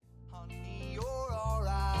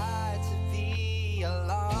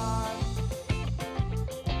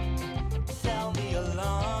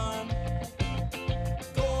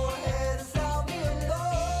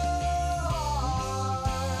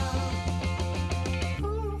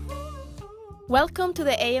Welcome to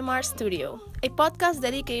the AMR Studio, a podcast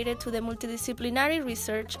dedicated to the multidisciplinary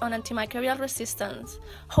research on antimicrobial resistance,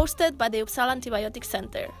 hosted by the Uppsala Antibiotic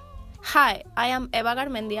Center. Hi, I am Eva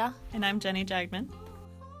Garmendia. And I'm Jenny Jagman.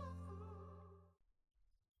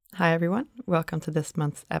 Hi, everyone. Welcome to this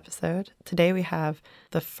month's episode. Today we have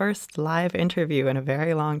the first live interview in a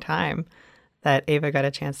very long time that Eva got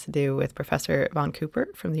a chance to do with Professor Vaughn Cooper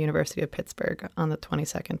from the University of Pittsburgh on the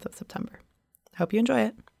 22nd of September. Hope you enjoy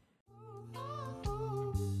it.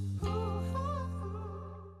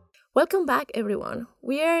 Welcome back, everyone.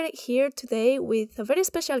 We are here today with a very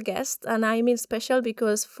special guest, and I mean special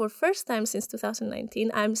because for first time since 2019,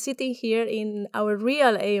 I'm sitting here in our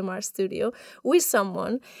real AMR studio with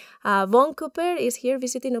someone. Vaughn Cooper is here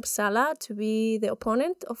visiting Uppsala to be the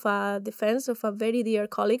opponent of a defense of a very dear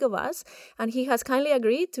colleague of us, and he has kindly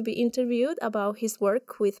agreed to be interviewed about his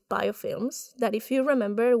work with biofilms. That, if you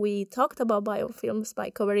remember, we talked about biofilms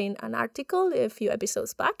by covering an article a few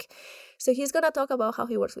episodes back. So he's going to talk about how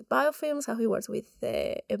he works with biofilms, how he works with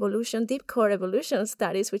evolution, deep core evolution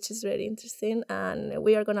studies, which is very interesting. And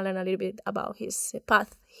we are going to learn a little bit about his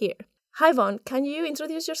path here. Hi, Vaughn. Can you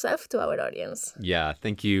introduce yourself to our audience? Yeah,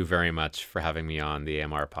 thank you very much for having me on the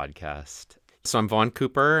AMR podcast. So I'm Vaughn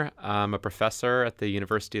Cooper. I'm a professor at the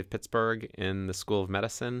University of Pittsburgh in the School of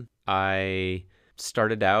Medicine. I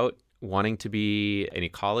started out wanting to be an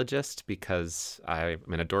ecologist because I'm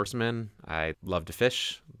an outdoorsman. I love to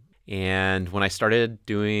fish. And when I started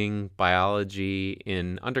doing biology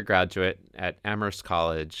in undergraduate at Amherst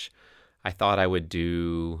College, I thought I would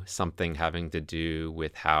do something having to do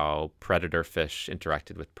with how predator fish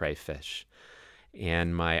interacted with prey fish.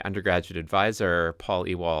 And my undergraduate advisor, Paul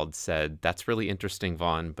Ewald, said, "That's really interesting,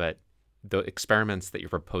 Vaughn, but the experiments that you're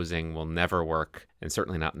proposing will never work, and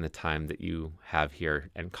certainly not in the time that you have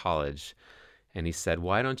here in college." And he said,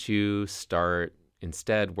 "Why don't you start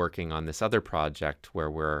instead working on this other project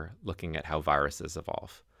where we're looking at how viruses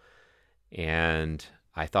evolve?" And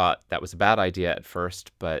I thought that was a bad idea at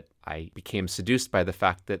first, but I became seduced by the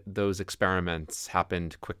fact that those experiments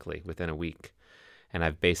happened quickly, within a week. And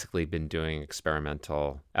I've basically been doing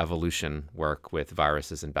experimental evolution work with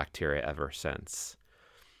viruses and bacteria ever since.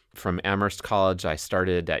 From Amherst College, I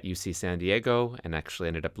started at UC San Diego and actually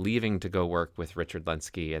ended up leaving to go work with Richard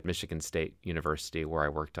Lenski at Michigan State University, where I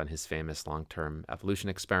worked on his famous long-term evolution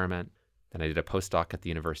experiment. Then I did a postdoc at the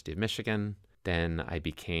University of Michigan. Then I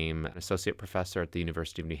became an associate professor at the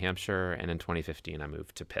University of New Hampshire, and in 2015 I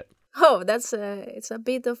moved to Pitt. Oh, it's a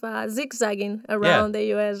bit of a zigzagging around the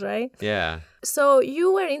US, right? Yeah. So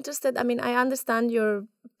you were interested, I understand your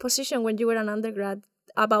position when you were an undergrad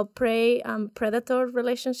about prey and predator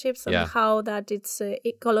relationships and how that it's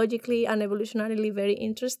ecologically and evolutionarily very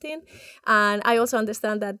interesting. And I also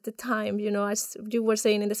understand that the time, as you were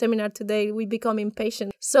saying in the seminar today, we become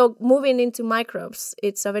impatient. So moving into microbes,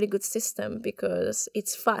 it's a very good system because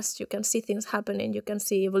it's fast. You can see things happening. You can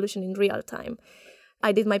see evolution in real time.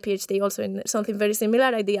 I did my PhD also in something very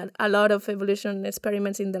similar. I did a lot of evolution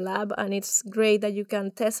experiments in the lab, and it's great that you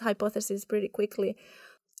can test hypotheses pretty quickly.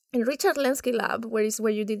 In Richard Lenski lab,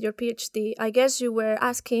 where you did your PhD, I guess you were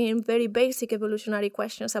asking very basic evolutionary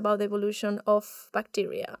questions about the evolution of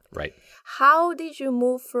bacteria. Right. How did you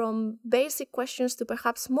move from basic questions to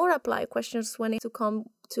perhaps more applied questions when it come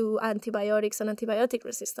to antibiotics and antibiotic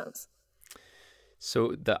resistance?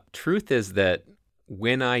 So the truth is that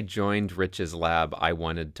when I joined Rich's lab, I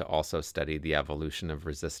wanted to also study the evolution of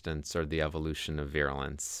resistance or the evolution of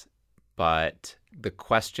virulence. But the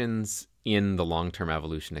questions in the long-term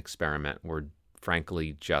evolution experiment were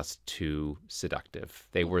frankly just too seductive.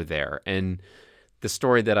 They were there. And the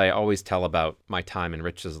story that I always tell about my time in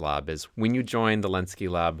Rich's lab is when you join the Lenski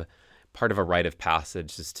lab, part of a rite of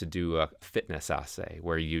passage is to do a fitness assay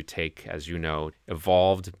where you take, as you know,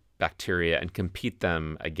 evolved bacteria and compete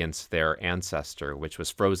them against their ancestor, which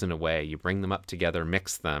was frozen away. You bring them up together,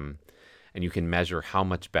 mix them, and you can measure how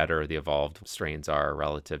much better the evolved strains are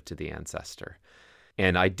relative to the ancestor.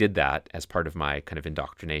 And I did that as part of my kind of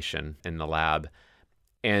indoctrination in the lab.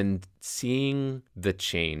 And seeing the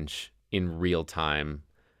change in real time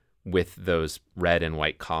with those red and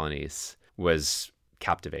white colonies was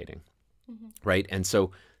captivating, right? And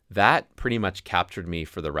so that pretty much captured me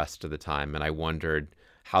for the rest of the time. And I wondered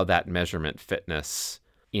how that measurement fitness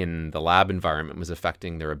in the lab environment was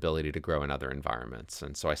affecting their ability to grow in other environments.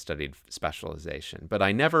 And so I studied specialization. But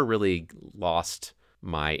I never really lost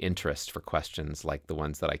my interest for questions like the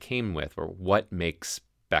ones that I came with, or what makes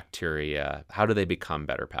bacteria, how do they become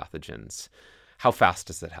better pathogens? How fast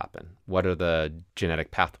does it happen? What are the genetic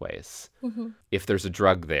pathways? If there's a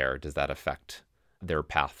drug there, does that affect their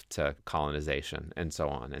path to colonization, and so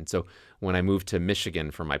on? And so when I moved to Michigan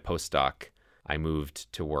for my postdoc, I moved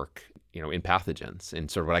to work, in pathogens, in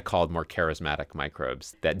sort of what I called more charismatic microbes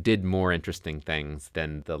that did more interesting things than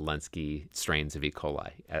the Lenski strains of E.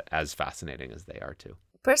 coli, as fascinating as they are too.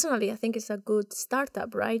 Personally, I think it's a good startup,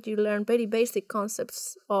 right? You learn very basic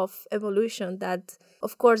concepts of evolution that,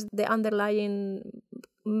 of course, the underlying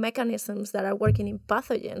mechanisms that are working in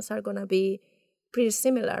pathogens are going to be pretty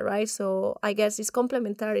similar, right? So I guess it's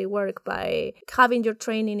complementary work by having your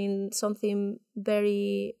training in something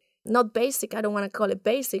very not basic. I don't want to call it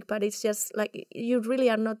basic, but it's just like you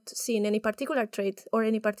really are not seeing any particular trait or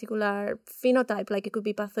any particular phenotype, like it could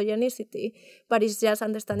be pathogenicity, but it's just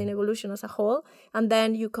understanding evolution as a whole. And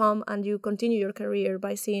then you come and you continue your career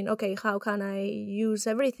by seeing, okay, how can I use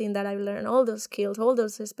everything that I've learned, all those skills, all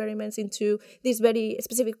those experiments into this very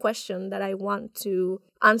specific question that I want to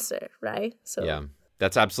answer, right? So yeah,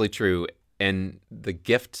 that's absolutely true. And the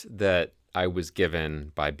gift that I was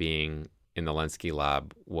given by being in the Lenski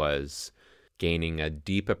lab was gaining a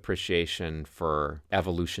deep appreciation for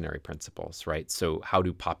evolutionary principles, right? So how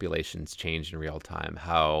do populations change in real time?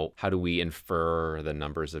 How do we infer the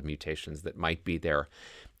numbers of mutations that might be there,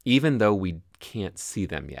 even though we can't see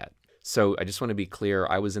them yet? So I just want to be clear,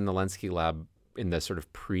 I was in the Lenski lab in the sort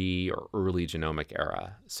of pre or early genomic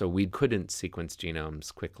era. So we couldn't sequence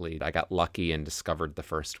genomes quickly. I got lucky and discovered the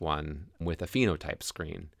first one with a phenotype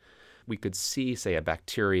screen. We could see, say, a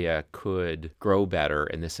bacteria could grow better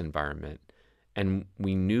in this environment. And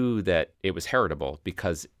we knew that it was heritable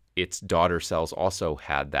because its daughter cells also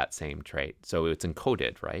had that same trait. So it's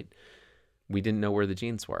encoded, right? We didn't know where the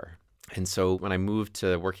genes were. And so when I moved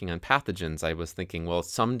to working on pathogens, I was thinking, well,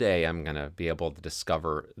 someday I'm going to be able to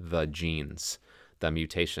discover the genes, the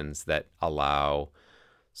mutations that allow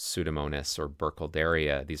Pseudomonas or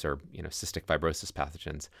Burkholderia, these are cystic fibrosis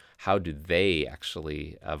pathogens. How do they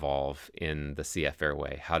actually evolve in the CF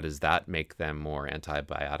airway? How does that make them more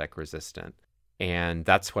antibiotic resistant? And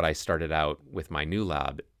that's what I started out with my new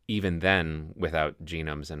lab, even then without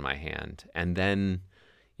genomes in my hand. And then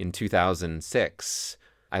in 2006,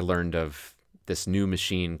 I learned of this new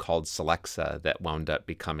machine called Solexa that wound up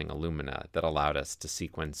becoming Illumina that allowed us to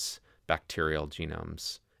sequence bacterial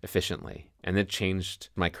genomes efficiently. And it changed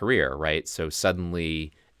my career, right? So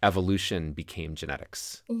suddenly evolution became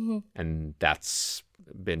genetics. Mm-hmm. And that's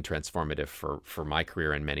been transformative for my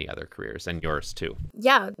career and many other careers, and yours too.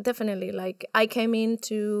 Yeah, definitely. Like I came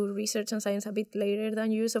into research and science a bit later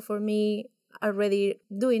than you. So for me, already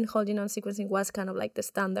doing whole genome sequencing was kind of like the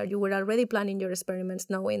standard. You were already planning your experiments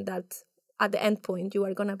knowing that at the end point, you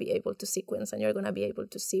are going to be able to sequence and you're going to be able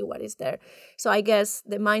to see what is there. So I guess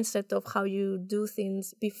the mindset of how you do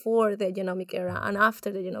things before the genomic era and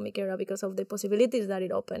after the genomic era, because of the possibilities that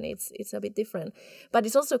it opened, it's a bit different. But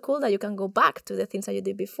it's also cool that you can go back to the things that you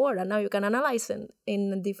did before and now you can analyze them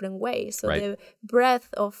in a different way. So right. The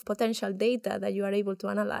breadth of potential data that you are able to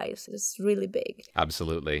analyze is really big.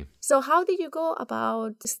 Absolutely. So how did you go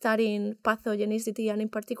about studying pathogenicity and in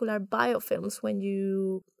particular biofilms when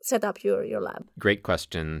you set up your lab? Great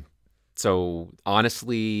question. So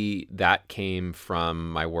honestly, that came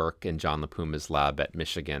from my work in John LaPuma's lab at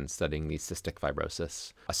Michigan studying these cystic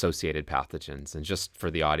fibrosis associated pathogens. And just for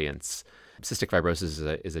the audience, cystic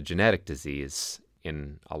fibrosis is a genetic disease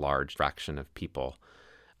in a large fraction of people.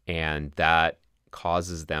 And that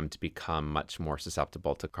causes them to become much more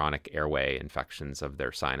susceptible to chronic airway infections of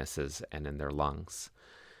their sinuses and in their lungs.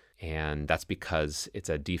 And that's because it's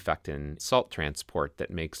a defect in salt transport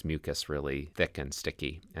that makes mucus really thick and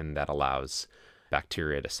sticky, and that allows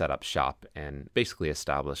bacteria to set up shop and basically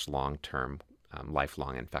establish long-term,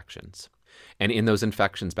 lifelong infections. And in those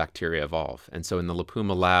infections, bacteria evolve. And so in the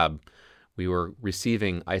LaPuma lab, we were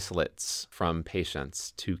receiving isolates from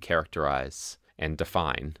patients to characterize and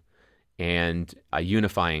define. And a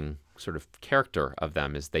unifying sort of character of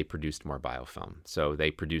them is they produced more biofilm. So they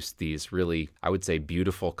produced these really, I would say,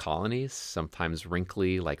 beautiful colonies, sometimes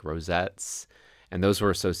wrinkly like rosettes, and those were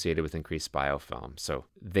associated with increased biofilm. So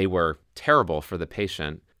they were terrible for the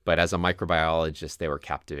patient, but as a microbiologist, they were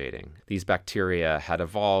captivating. These bacteria had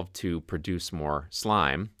evolved to produce more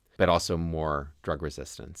slime, but also more drug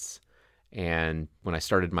resistance. And when I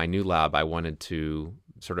started my new lab, I wanted to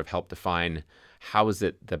sort of help define how is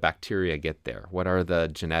it the bacteria get there? What are the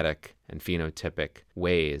genetic and phenotypic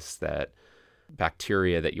ways that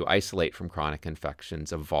bacteria that you isolate from chronic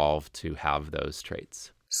infections evolve to have those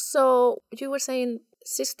traits? So you were saying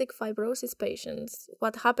cystic fibrosis patients,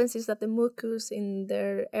 what happens is that the mucus in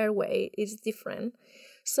their airway is different.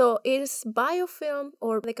 So is biofilm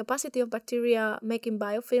or the capacity of bacteria making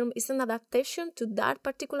biofilm is an adaptation to that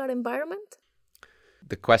particular environment?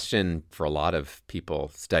 The question for a lot of people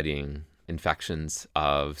studying infections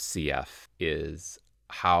of CF is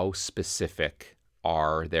how specific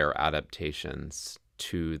are their adaptations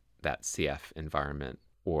to that CF environment,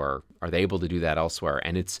 or are they able to do that elsewhere?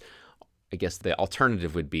 And I guess the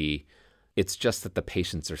alternative would be, it's just that the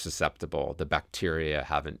patients are susceptible. The bacteria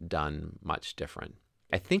haven't done much different.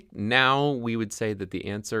 I think now we would say that the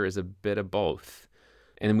answer is a bit of both.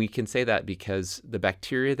 And we can say that because the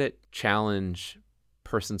bacteria that challenge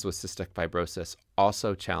persons with cystic fibrosis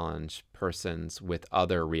also challenge persons with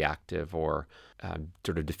other reactive or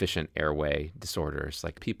sort of deficient airway disorders,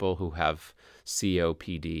 like people who have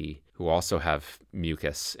COPD, who also have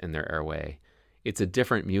mucus in their airway. It's a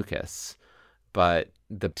different mucus, but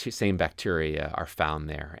the same bacteria are found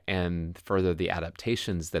there. And further, the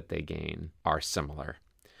adaptations that they gain are similar.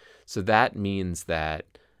 So that means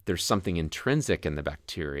that there's something intrinsic in the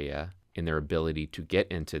bacteria in their ability to get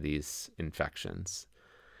into these infections.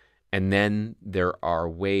 And then there are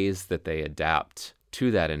ways that they adapt to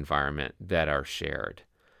that environment that are shared.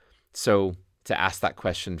 So to ask that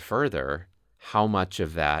question further, how much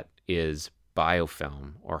of that is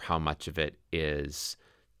biofilm, or how much of it is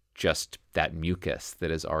just that mucus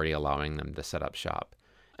that is already allowing them to set up shop?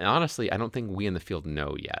 And honestly, I don't think we in the field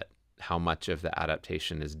know yet how much of the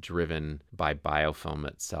adaptation is driven by biofilm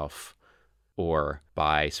itself or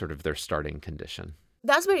by sort of their starting condition.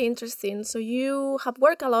 That's very interesting. So you have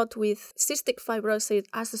worked a lot with cystic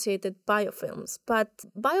fibrosis-associated biofilms, but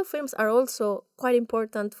biofilms are also quite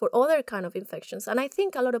important for other kind of infections. And I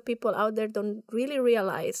think a lot of people out there don't really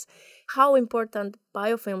realize how important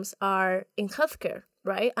biofilms are in healthcare,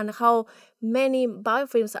 right? And how many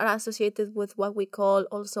biofilms are associated with what we call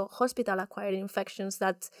also hospital-acquired infections,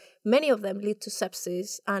 that many of them lead to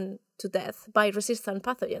sepsis and to death by resistant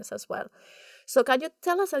pathogens as well. So can you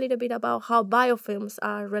tell us a little bit about how biofilms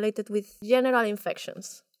are related with general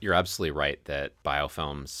infections? You're absolutely right that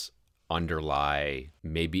biofilms underlie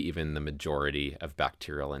maybe even the majority of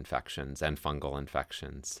bacterial infections and fungal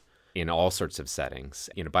infections in all sorts of settings.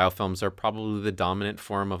 Biofilms are probably the dominant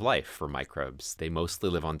form of life for microbes. They mostly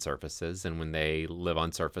live on surfaces, and when they live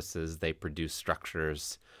on surfaces, they produce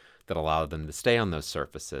structures that allow them to stay on those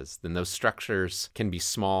surfaces. Then those structures can be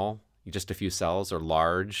small, just a few cells, or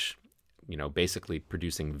large, basically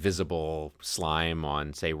producing visible slime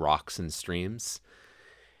on, say, rocks and streams.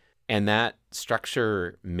 And that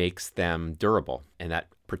structure makes them durable, and that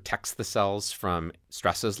protects the cells from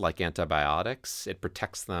stresses like antibiotics. It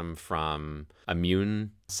protects them from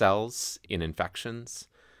immune cells in infections,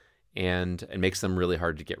 and it makes them really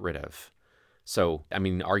hard to get rid of. So,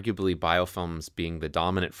 arguably biofilms being the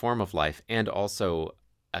dominant form of life and also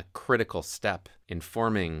a critical step in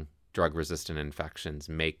forming drug-resistant infections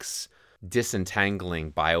makes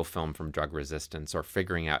disentangling biofilm from drug resistance, or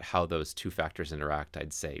figuring out how those two factors interact,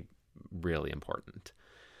 I'd say really important.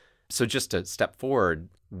 So just to step forward,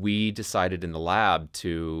 we decided in the lab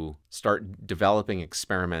to start developing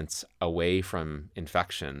experiments away from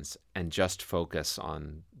infections and just focus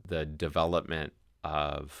on the development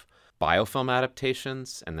of biofilm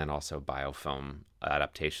adaptations and then also biofilm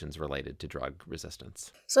adaptations related to drug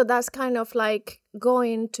resistance. So that's kind of like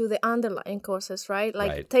going to the underlying causes, right?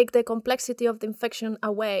 Right. Take the complexity of the infection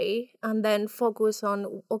away and then focus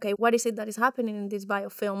on, okay, what is it that is happening in this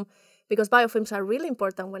biofilm? Because biofilms are really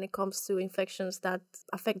important when it comes to infections that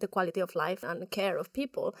affect the quality of life and care of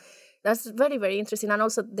people. That's very, very interesting. And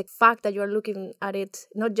also the fact that you're looking at it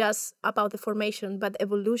not just about the formation, but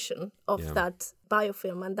evolution of that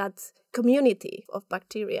biofilm and that community of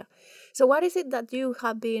bacteria. So what is it that you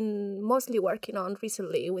have been mostly working on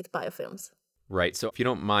recently with biofilms? Right. So if you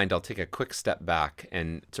don't mind, I'll take a quick step back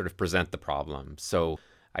and sort of present the problem. So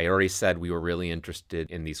I already said we were really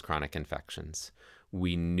interested in these chronic infections.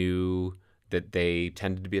 We knew that they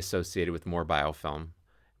tended to be associated with more biofilm,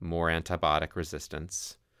 more antibiotic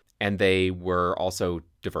resistance, and they were also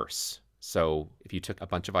diverse. So if you took a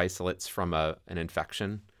bunch of isolates from an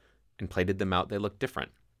infection and plated them out, they looked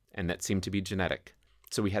different, and that seemed to be genetic.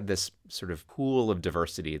 So we had this sort of pool of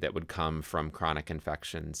diversity that would come from chronic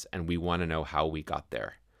infections, and we want to know how we got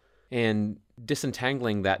there. And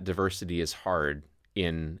disentangling that diversity is hard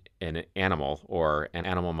in an animal or an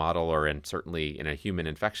animal model, or certainly in a human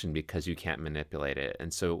infection, because you can't manipulate it.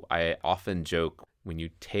 And so I often joke, when you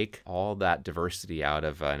take all that diversity out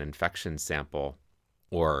of an infection sample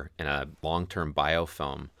or in a long-term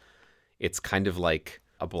biofilm, it's kind of like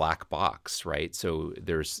a black box, right? So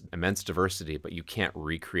there's immense diversity, but you can't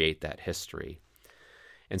recreate that history.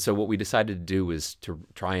 And so what we decided to do was to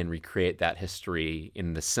try and recreate that history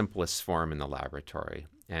in the simplest form in the laboratory.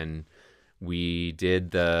 And we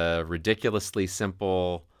did the ridiculously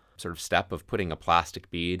simple sort of step of putting a plastic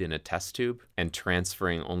bead in a test tube and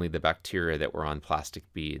transferring only the bacteria that were on plastic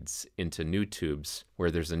beads into new tubes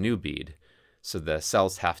where there's a new bead. So the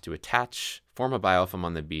cells have to attach, form a biofilm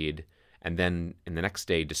on the bead, and then in the next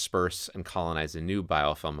day disperse and colonize a new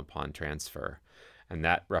biofilm upon transfer. And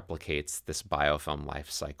that replicates this biofilm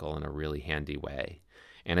life cycle in a really handy way.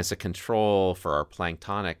 And as a control for our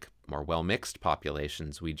planktonic, more well-mixed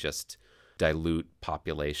populations, we just dilute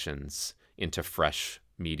populations into fresh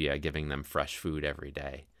media, giving them fresh food every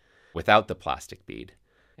day without the plastic bead.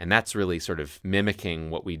 And that's really sort of mimicking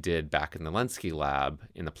what we did back in the Lenski lab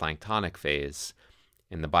in the planktonic phase,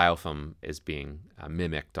 and the biofilm is being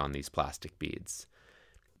mimicked on these plastic beads.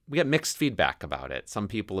 We get mixed feedback about it. Some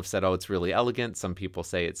people have said, oh, it's really elegant. Some people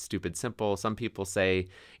say it's stupid simple. Some people say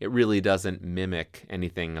it really doesn't mimic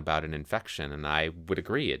anything about an infection. And I would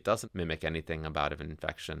agree, it doesn't mimic anything about an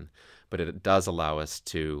infection, but it does allow us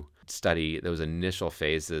to study those initial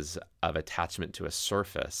phases of attachment to a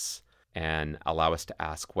surface and allow us to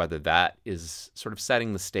ask whether that is sort of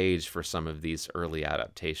setting the stage for some of these early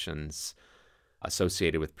adaptations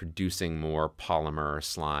associated with producing more polymer or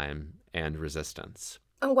slime and resistance.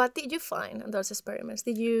 And what did you find in those experiments?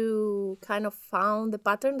 Did you kind of found the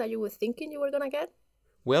pattern that you were thinking you were going to get?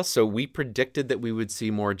 Well, so we predicted that we would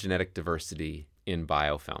see more genetic diversity in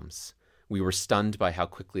biofilms. We were stunned by how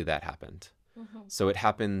quickly that happened. Mm-hmm. So it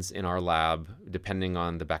happens in our lab, depending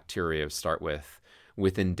on the bacteria to start with,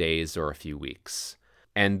 within days or a few weeks.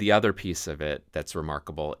 And the other piece of it that's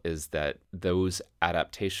remarkable is that those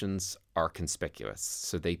adaptations are conspicuous.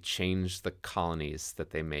 So they change the colonies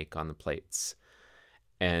that they make on the plates.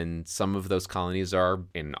 And some of those colonies are,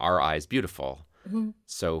 in our eyes, beautiful. Mm-hmm.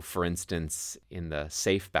 So, for instance, in the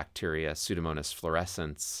safe bacteria, Pseudomonas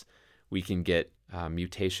fluorescens, we can get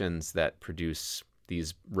mutations that produce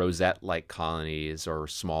these rosette-like colonies or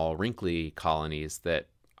small wrinkly colonies that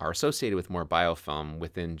are associated with more biofilm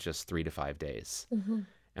within just 3 to 5 days. Mm-hmm.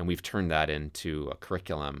 And we've turned that into a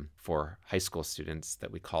curriculum for high school students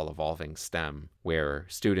that we call Evolving STEM, where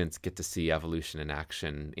students get to see evolution in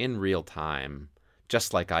action in real time,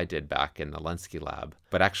 just like I did back in the Lenski lab,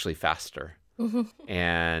 but actually faster. Mm-hmm.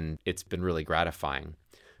 And it's been really gratifying.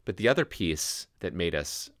 But the other piece that made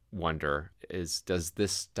us wonder is, does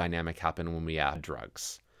this dynamic happen when we add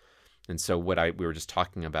drugs? And so what we were just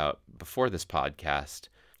talking about before this podcast,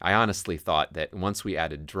 I honestly thought that once we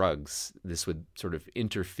added drugs, this would sort of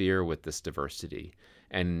interfere with this diversity.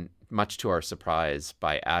 And much to our surprise,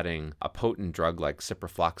 by adding a potent drug like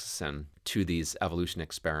ciprofloxacin to these evolution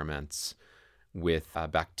experiments with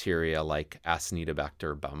bacteria like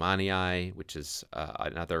Acinetobacter baumannii, which is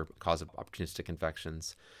another cause of opportunistic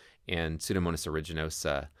infections, and Pseudomonas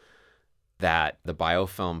aeruginosa, that the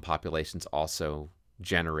biofilm populations also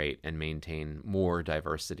generate and maintain more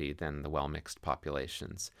diversity than the well-mixed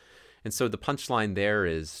populations. And so the punchline there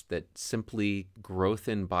is that simply growth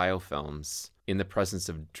in biofilms in the presence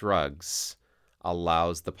of drugs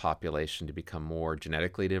allows the population to become more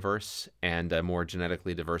genetically diverse, and a more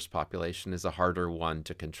genetically diverse population is a harder one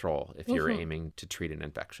to control if you're aiming to treat an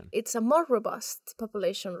infection. It's a more robust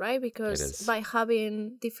population, right? Because by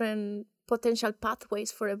having different potential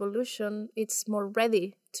pathways for evolution, it's more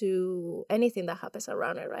ready to anything that happens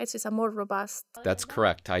around it, right? So it's a more robust... That's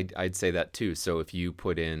correct. I'd say that too. So if you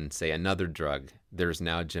put in, say, another drug, there's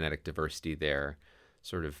now genetic diversity there,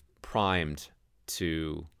 sort of primed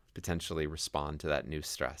to potentially respond to that new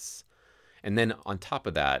stress. And then on top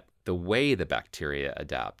of that, the way the bacteria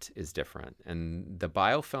adapt is different. And the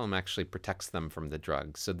biofilm actually protects them from the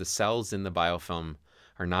drug. So the cells in the biofilm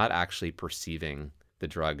are not actually perceiving the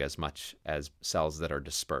drug as much as cells that are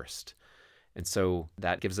dispersed. And so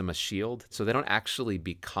that gives them a shield. So they don't actually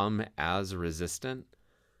become as resistant,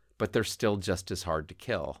 but they're still just as hard to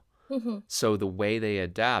kill. Mm-hmm. So the way they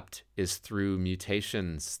adapt is through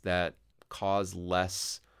mutations that cause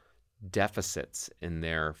less deficits in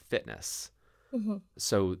their fitness. Mm-hmm.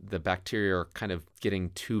 So the bacteria are kind of getting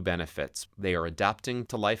two benefits. They are adapting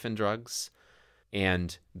to life in drugs,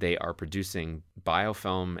 and they are producing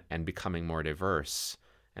biofilm and becoming more diverse.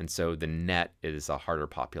 And so the net is a harder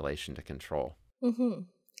population to control. Mm-hmm.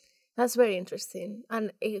 That's very interesting.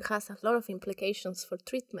 And it has a lot of implications for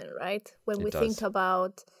treatment, right? When we think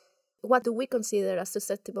about what do we consider a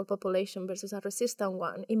susceptible population versus a resistant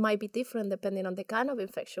one, it might be different depending on the kind of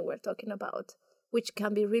infection we're talking about, which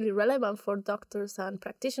can be really relevant for doctors and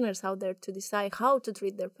practitioners out there to decide how to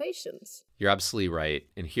treat their patients. You're absolutely right.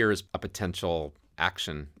 And here's a potential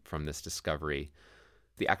action from this discovery.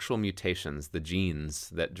 The actual mutations, the genes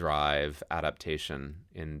that drive adaptation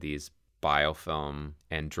in these biofilm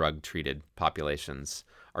and drug-treated populations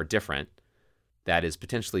are different. That is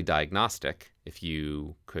potentially diagnostic. if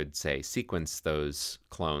you could, say, sequence those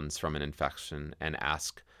clones from an infection and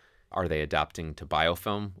ask, are they adapting to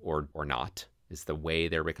biofilm or not? Is the way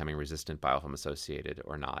they're becoming resistant biofilm associated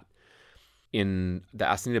or not? In the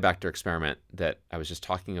Acinetobacter experiment that I was just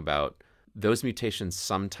talking about, those mutations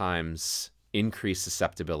sometimes increase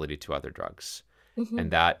susceptibility to other drugs.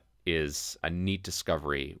 And that is a neat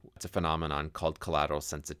discovery. It's a phenomenon called collateral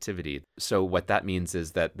sensitivity. So what that means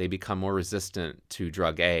is that they become more resistant to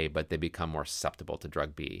drug A, but they become more susceptible to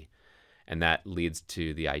drug B. And that leads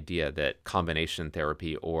to the idea that combination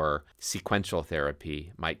therapy or sequential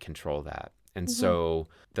therapy might control that. And so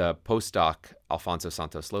the postdoc, Alfonso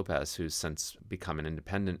Santos Lopez, who's since become an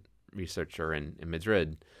independent researcher in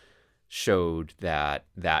Madrid, showed that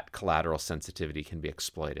collateral sensitivity can be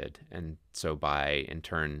exploited. And so by, in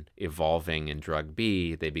turn, evolving in drug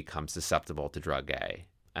B, they become susceptible to drug A,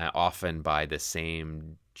 often by the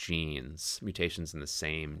same genes, mutations in the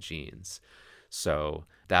same genes. So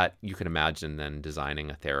that you can imagine then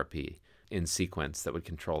designing a therapy in sequence that would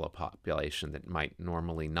control a population that might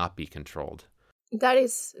normally not be controlled. That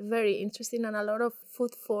is very interesting, and a lot of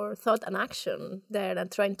food for thought and action there,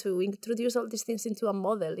 and trying to introduce all these things into a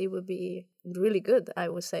model. It would be really good, I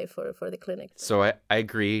would say, for the clinic. So I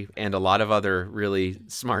agree. And a lot of other really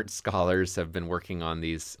smart scholars have been working on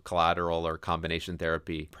these collateral or combination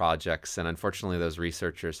therapy projects. And unfortunately, those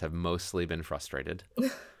researchers have mostly been frustrated.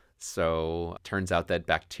 So it turns out that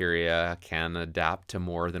bacteria can adapt to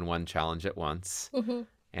more than one challenge at once.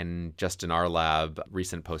 And just in our lab,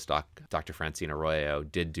 recent postdoc, Dr. Francine Arroyo,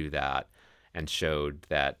 did do that and showed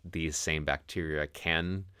that these same bacteria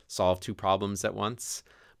can solve two problems at once,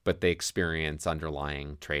 but they experience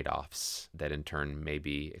underlying trade-offs that in turn may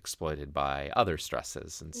be exploited by other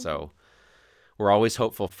stresses. And so we're always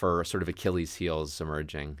hopeful for sort of Achilles heels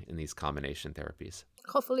emerging in these combination therapies.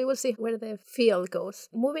 Hopefully we'll see where the field goes.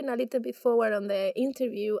 Moving a little bit forward on the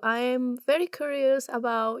interview, I am very curious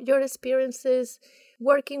about your experiences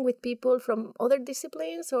working with people from other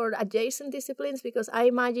disciplines or adjacent disciplines, because I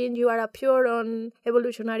imagine you are a pure on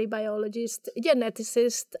evolutionary biologist,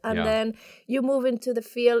 geneticist, and then you move into the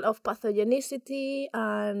field of pathogenicity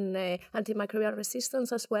and antimicrobial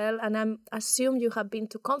resistance as well. And I assume you have been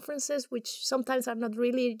to conferences, which sometimes are not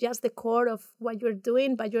really just the core of what you're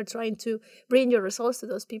doing, but you're trying to bring your results to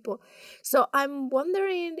those people. So I'm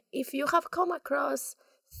wondering if you have come across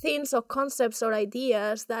things or concepts or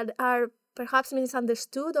ideas that are perhaps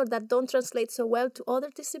misunderstood or that don't translate so well to other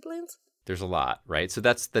disciplines? There's a lot, right? So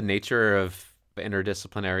that's the nature of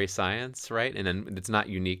interdisciplinary science, right? And it's not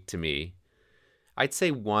unique to me. I'd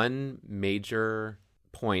say one major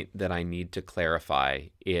point that I need to clarify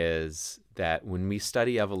is that when we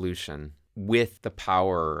study evolution with the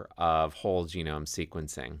power of whole genome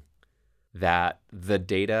sequencing, that the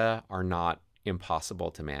data are not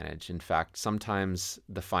impossible to manage. In fact, sometimes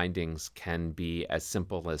the findings can be as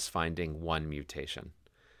simple as finding one mutation.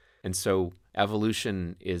 And so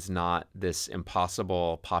evolution is not this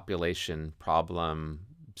impossible population problem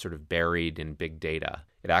sort of buried in big data.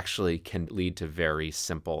 It actually can lead to very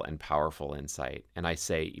simple and powerful insight. And I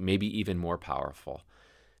say maybe even more powerful,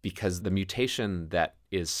 because the mutation that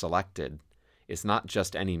is selected is not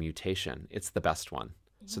just any mutation, it's the best one.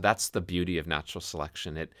 So that's the beauty of natural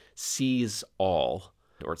selection. It sees all,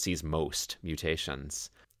 or it sees most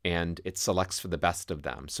mutations, and it selects for the best of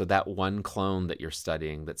them. So that one clone that you're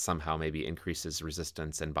studying that somehow maybe increases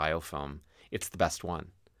resistance and biofilm, it's the best one.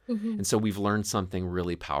 And so we've learned something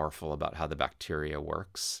really powerful about how the bacteria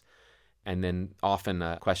works. And then often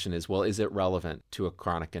a question is, well, is it relevant to a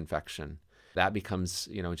chronic infection? That becomes,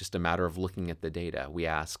 just a matter of looking at the data. We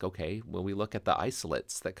ask, okay, well, we look at the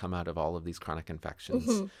isolates that come out of all of these chronic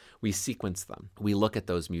infections. We sequence them. We look at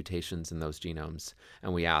those mutations in those genomes,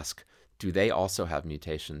 and we ask, do they also have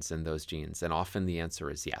mutations in those genes? And often the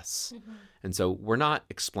answer is yes. And so we're not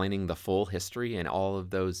explaining the full history in all of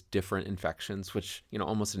those different infections, which,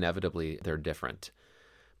 almost inevitably they're different.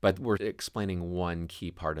 But we're explaining one key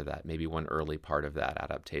part of that, maybe one early part of that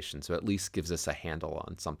adaptation. So at least gives us a handle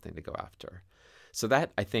on something to go after. So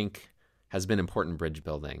that, I think, has been important bridge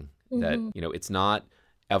building. That, it's not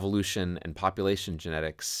evolution and population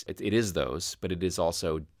genetics. It is those, but it is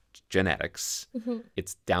also genetics.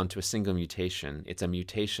 It's down to a single mutation. It's a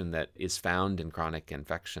mutation that is found in chronic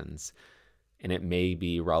infections. And it may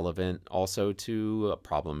be relevant also to a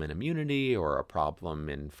problem in immunity or a problem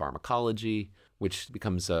in pharmacology, which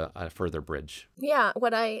becomes a further bridge. Yeah,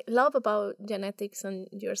 what I love about genetics, and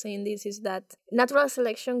you're saying this, is that natural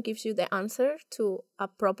selection gives you the answer to a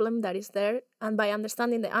problem that is there. And by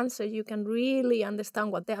understanding the answer, you can really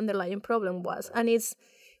understand what the underlying problem was. And it's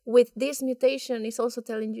with this mutation, it's also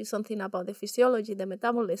telling you something about the physiology, the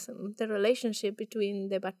metabolism, the relationship between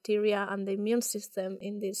the bacteria and the immune system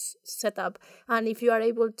in this setup. And if you are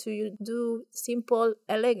able to do simple,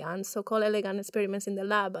 elegant, so-called elegant experiments in the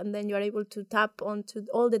lab, and then you are able to tap onto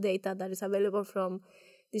all the data that is available from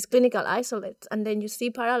these clinical isolates, and then you see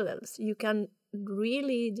parallels, you can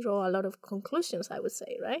really draw a lot of conclusions, I would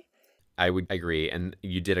say, right? I would agree. And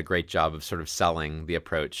you did a great job of sort of selling the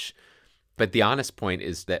approach. But the honest point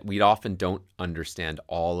is that we often don't understand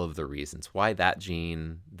all of the reasons why that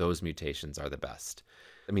gene, those mutations are the best.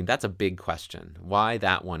 I mean, that's a big question. Why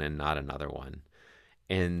that one and not another one?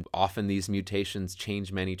 And often these mutations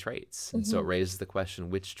change many traits. And so it raises the question,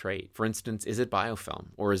 which trait? For instance, is it biofilm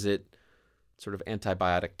or is it sort of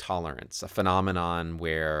antibiotic tolerance, a phenomenon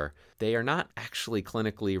where they are not actually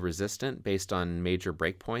clinically resistant based on major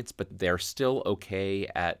breakpoints, but they're still okay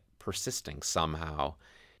at persisting somehow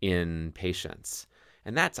in patients.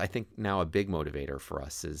 And that's, I think, now a big motivator for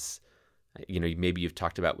us is, maybe you've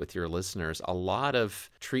talked about with your listeners, a lot of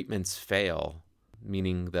treatments fail,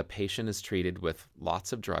 meaning the patient is treated with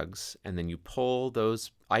lots of drugs, and then you pull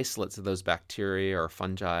those isolates of those bacteria or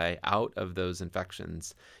fungi out of those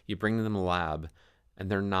infections, you bring them to the lab, and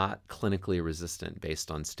they're not clinically resistant based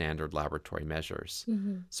on standard laboratory measures.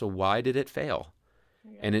 So why did it fail?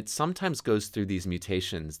 And it sometimes goes through these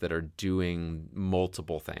mutations that are doing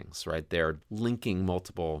multiple things, right? They're linking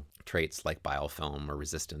multiple traits like biofilm or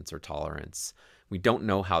resistance or tolerance. We don't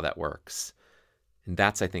know how that works. And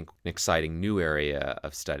that's, I think, an exciting new area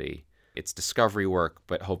of study. It's discovery work,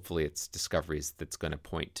 but hopefully it's discoveries that's going to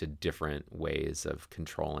point to different ways of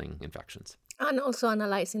controlling infections. And also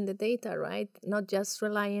analyzing the data, right? Not just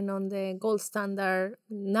relying on the gold standard.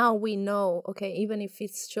 Now we know, okay, even if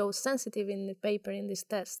it shows sensitive in the paper in this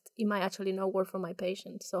test, it might actually not work for my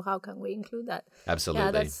patient. So how can we include that? Absolutely.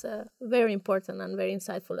 Yeah, that's very important and very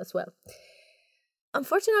insightful as well.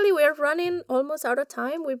 Unfortunately, we're running almost out of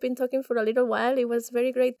time. We've been talking for a little while. It was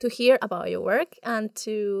very great to hear about your work and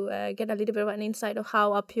to get a little bit of an insight of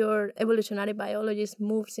how a pure evolutionary biologist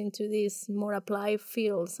moves into these more applied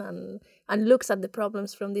fields and looks at the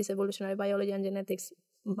problems from this evolutionary biology and genetics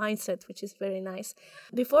mindset, which is very nice.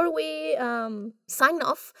 Before we sign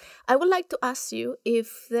off, I would like to ask you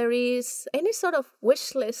if there is any sort of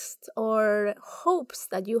wish list or hopes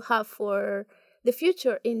that you have for the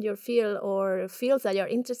future in your field or fields that you're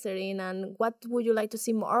interested in, and what would you like to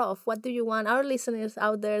see more of? What do you want our listeners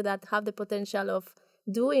out there that have the potential of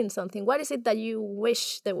doing something? What is it that you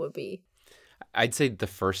wish there would be? I'd say the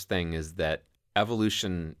first thing is that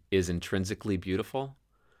evolution is intrinsically beautiful,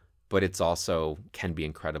 but it's also can be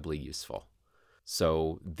incredibly useful.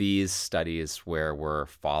 So these studies where we're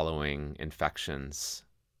following infections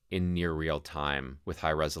in near real time with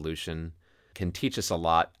high resolution can teach us a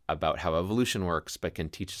lot about how evolution works, but can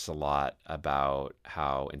teach us a lot about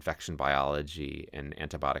how infection biology and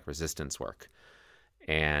antibiotic resistance work.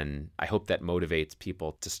 And I hope that motivates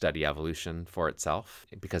people to study evolution for itself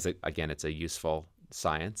because, it's a useful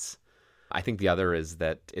science. I think the other is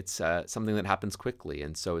that it's something that happens quickly.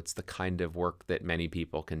 And so it's the kind of work that many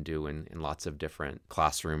people can do in lots of different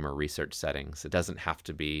classroom or research settings. It doesn't have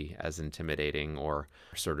to be as intimidating or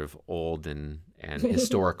sort of old and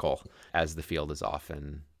historical as the field is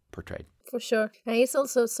often portrayed. For sure. And it's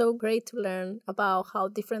also so great to learn about how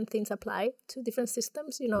different things apply to different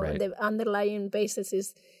systems. Right. The underlying basis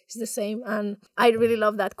is the same. And I really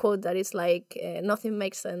love that quote that is like, nothing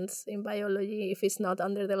makes sense in biology if it's not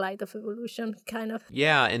under the light of evolution, kind of.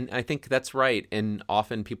 Yeah, and I think that's right. And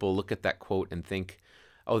often people look at that quote and think,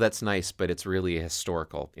 oh, that's nice, but it's really a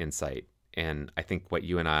historical insight. And I think what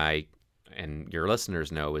you and I and your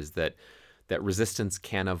listeners know is that resistance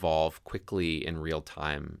can evolve quickly in real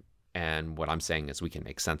time. And what I'm saying is we can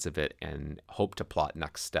make sense of it and hope to plot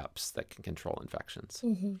next steps that can control infections.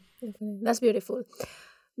 Definitely. That's beautiful.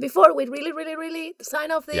 Before we really, really, really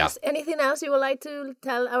sign off this, anything else you would like to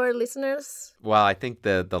tell our listeners? Well, I think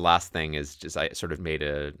the last thing is just I sort of made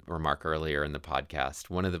a remark earlier in the podcast.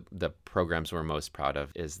 One of the programs we're most proud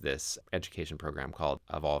of is this education program called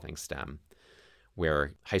Evolving STEM,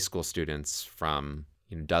 where high school students from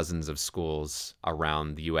dozens of schools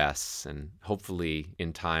around the U.S. and hopefully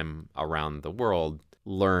in time around the world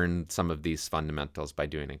learn some of these fundamentals by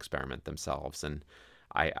doing an experiment themselves. And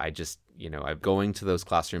I just, I'm going to those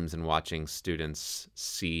classrooms and watching students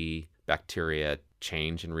see bacteria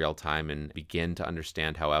change in real time and begin to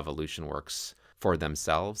understand how evolution works for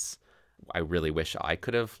themselves. I really wish I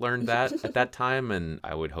could have learned that at that time, and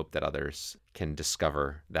I would hope that others can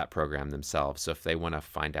discover that program themselves. So if they want to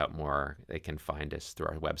find out more, they can find us through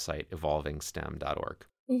our website, evolvingstem.org.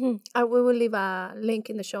 We will leave a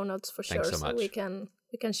link in the show notes for sure. Thanks so much. We can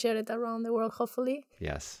we can share it around the world, hopefully.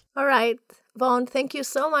 Yes. All right. Vaughn, thank you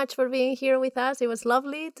so much for being here with us. It was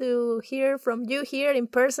lovely to hear from you here in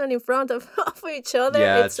person in front of each other.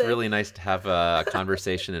 Yeah, it's really nice to have a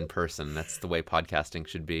conversation in person. That's the way podcasting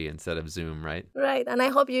should be instead of Zoom, right? Right. And I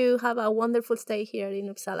hope you have a wonderful stay here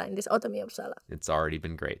in Uppsala, in this autumn in Uppsala. It's already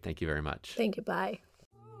been great. Thank you very much. Thank you. Bye.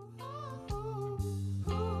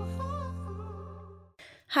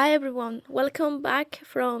 Hi everyone, welcome back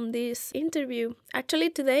from this interview. Actually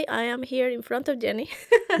today I am here in front of Jenny.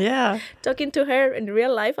 Yeah. Talking to her in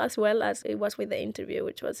real life as well as it was with the interview,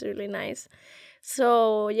 which was really nice.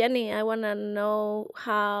 So Jenny, I want to know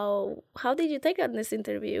how did you take on this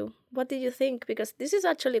interview? What did you think? Because this is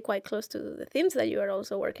actually quite close to the themes that you are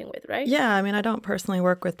also working with, right? Yeah, I mean, I don't personally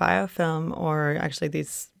work with biofilm or actually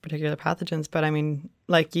these particular pathogens, but I mean,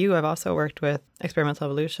 like you, I've also worked with experimental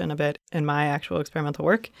evolution a bit in my actual experimental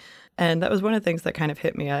work. And that was one of the things that kind of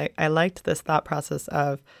hit me. I liked this thought process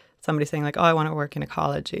of somebody saying like, oh, I want to work in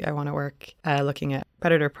ecology. I want to work looking at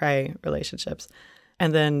predator-prey relationships.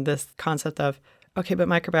 And then this concept of, okay, but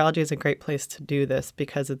microbiology is a great place to do this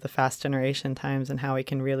because of the fast generation times and how we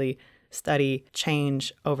can really study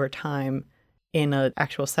change over time in an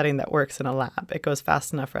actual setting that works in a lab. It goes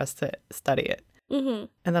fast enough for us to study it. Mm-hmm.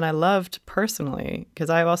 And then I loved personally, because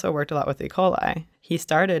I've also worked a lot with E. coli. He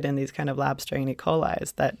started in these kind of lab strain E.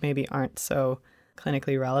 colis that maybe aren't so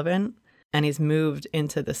clinically relevant. And he's moved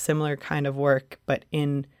into the similar kind of work, but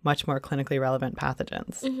in much more clinically relevant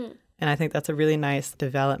pathogens. Mm-hmm. And I think that's a really nice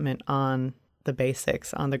development on the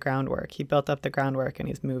basics, on the groundwork. He built up the groundwork and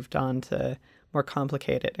he's moved on to more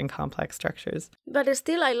complicated and complex structures. But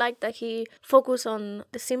still, I like that he focused on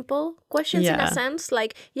the simple questions in a sense.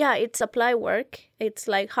 Like, yeah, it's apply work. It's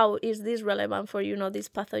like, how is this relevant for, these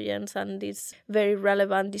pathogens and these very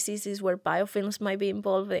relevant diseases where biofilms might be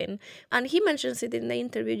involved in? And he mentions it in the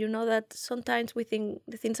interview, that sometimes we think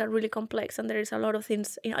the things are really complex and there is a lot of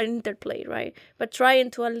things in interplay, right? But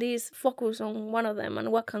trying to at least focus on one of them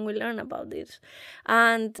and what can we learn about this?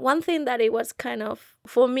 And one thing that it was kind of,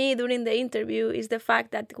 for me during the interview, is the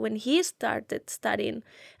fact that when he started studying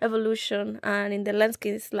evolution and in the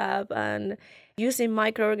Lenski's lab and using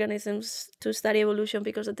microorganisms to study evolution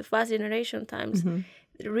because of the fast generation times,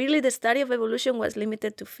 really the study of evolution was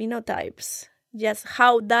limited to phenotypes. Just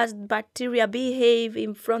how does bacteria behave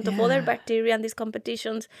in front of other bacteria and these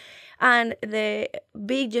competitions. And the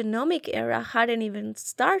big genomic era hadn't even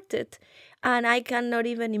started. And I cannot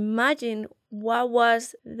even imagine what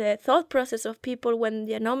was the thought process of people when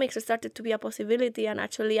genomics started to be a possibility and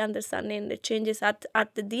actually understanding the changes at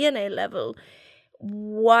the DNA level.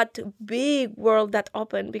 What big world that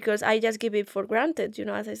opened, because I just give it for granted.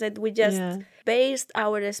 As I said, we just based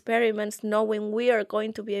our experiments knowing we are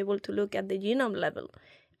going to be able to look at the genome level.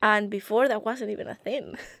 And before that wasn't even a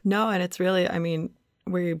thing. No, and it's really, I mean,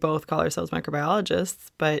 we both call ourselves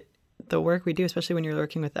microbiologists, but the work we do, especially when you're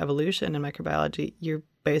working with evolution and microbiology, you're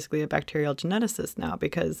basically a bacterial geneticist now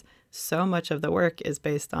because so much of the work is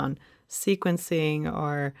based on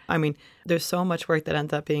sequencing there's so much work that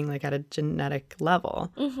ends up being like at a genetic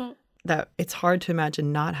level that it's hard to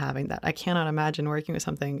imagine not having that. I cannot imagine working with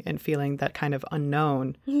something and feeling that kind of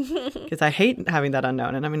unknown because I hate having that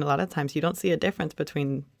unknown. And a lot of times you don't see a difference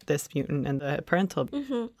between this mutant and the parental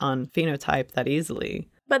on phenotype that easily.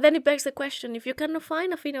 But then it begs the question, if you cannot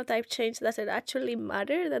find a phenotype change, does it actually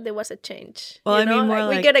matter that there was a change? Well,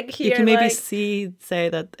 we get to hear, you can maybe say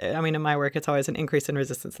that, in my work, it's always an increase in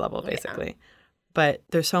resistance level, basically. Yeah. But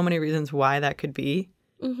there's so many reasons why that could be.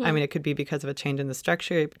 It could be because of a change in the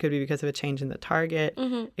structure. It could be because of a change in the target.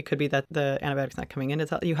 It could be that the antibiotic's not coming in.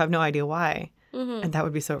 You have no idea why. And that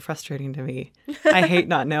would be so frustrating to me. I hate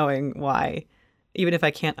not knowing why. Even if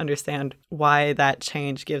I can't understand why that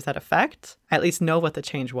change gives that effect, I at least know what the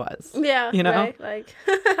change was. Yeah, right. Like,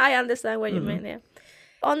 I understand what you mean, yeah.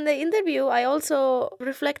 On the interview, I also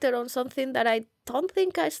reflected on something that I don't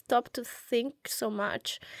think I stopped to think so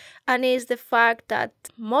much. And is the fact that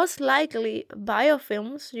most likely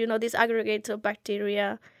biofilms, these aggregates of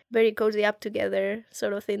bacteria, very cozy up together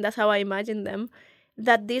sort of thing, that's how I imagine them,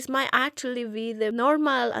 that this might actually be the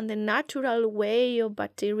normal and the natural way of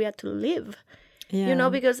bacteria to live. Yeah.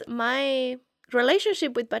 Because my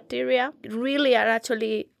relationship with bacteria really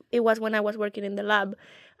it was when I was working in the lab.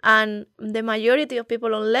 And the majority of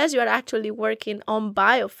people, unless you are actually working on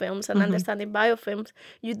biofilms and understanding biofilms,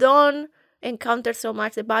 you don't encounter so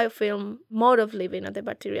much the biofilm mode of living of the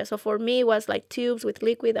bacteria. So for me, it was like tubes with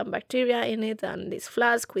liquid and bacteria in it and this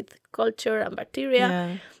flask with culture and bacteria.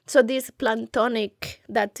 Yeah. So this planktonic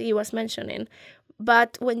that he was mentioning.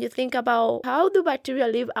 But when you think about how do bacteria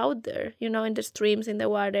live out there, in the streams, in the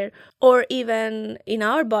water, or even in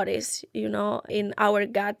our bodies, in our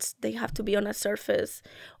guts, they have to be on a surface,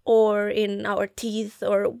 or in our teeth,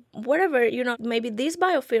 or whatever, maybe this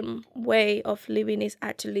biofilm way of living is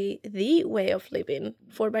actually the way of living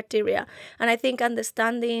for bacteria. And I think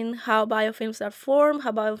understanding how biofilms are formed,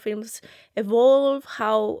 how biofilms evolve,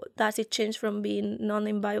 how does it change from being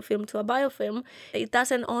non-biofilm to a biofilm, it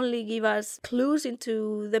doesn't only give us clues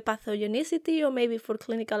into the pathogenicity or maybe for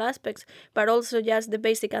clinical aspects, but also just the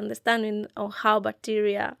basic understanding of how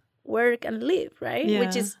bacteria work and live, right? Yeah.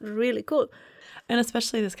 Which is really cool. And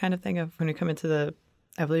especially this kind of thing of when we come into the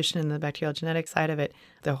evolution and the bacterial genetic side of it,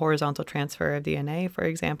 the horizontal transfer of DNA, for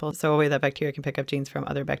example, so a way that bacteria can pick up genes from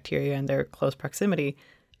other bacteria in their close proximity.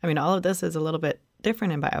 I mean, all of this is a little bit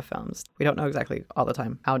different in biofilms. We don't know exactly all the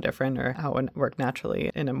time how different or how it would work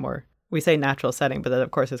naturally in a more, we say natural setting, but that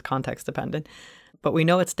of course is context dependent. But we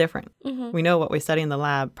know it's different. Mm-hmm. We know what we study in the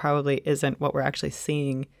lab probably isn't what we're actually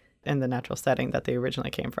seeing in the natural setting that they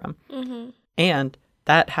originally came from. Mm-hmm. And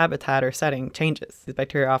that habitat or setting changes. These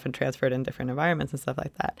bacteria are often transferred in different environments and stuff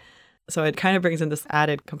like that. So it kind of brings in this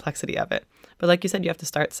added complexity of it. But like you said, you have to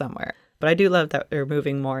start somewhere. But I do love that they're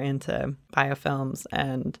moving more into biofilms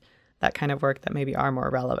and that kind of work that maybe are more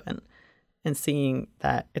relevant, and seeing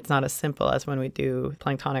that it's not as simple as when we do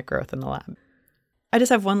planktonic growth in the lab. I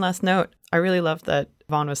just have one last note. I really love that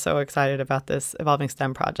Vaughn was so excited about this evolving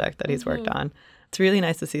STEM project that he's worked on. It's really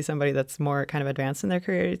nice to see somebody that's more kind of advanced in their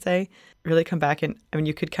career, you'd say, really come back. And I mean,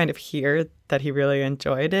 you could kind of hear that he really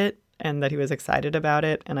enjoyed it and that he was excited about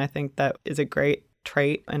it. And I think that is a great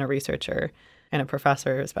trait in a researcher and a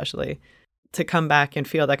professor especially, to come back and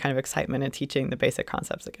feel that kind of excitement in teaching the basic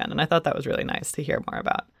concepts again. And I thought that was really nice to hear more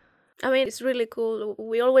about. I mean, it's really cool.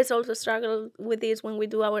 We always also struggle with this when we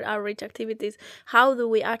do our outreach activities. How do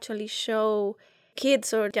we actually show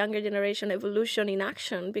kids or younger generation evolution in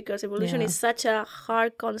action? Because evolution is such a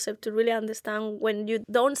hard concept to really understand when you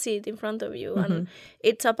don't see it in front of you. And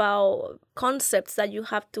it's about concepts that you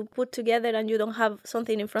have to put together and you don't have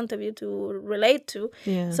something in front of you to relate to.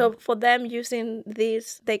 So for them using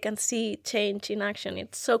this, they can see change in action.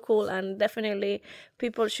 It's so cool, and definitely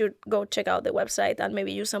people should go check out the website and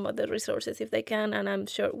maybe use some of the resources if they can. And I'm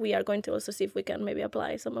sure we are going to also see if we can maybe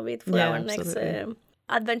apply some of it for our next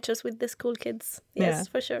adventures with the school kids. Yes,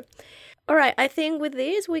 for sure. All right, I think with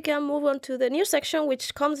this, we can move on to the news section,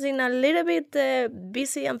 which comes in a little bit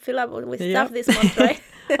busy and filled up with stuff this month, right?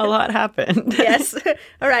 A lot happened. Yes.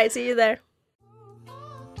 All right, see you there.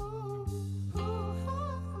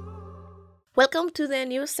 Welcome to the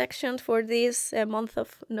news section for this month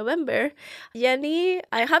of November. Jenny,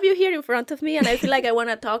 I have you here in front of me and I feel like I want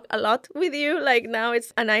to talk a lot with you. Like now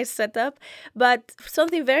it's a nice setup. But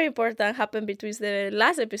something very important happened between the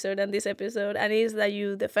last episode and this episode, and is that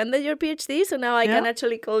you defended your PhD. So now I can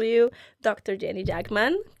actually call you Dr. Jenny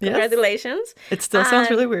Jackman. Congratulations. Yes. It still sounds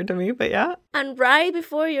really weird to me, but yeah. And right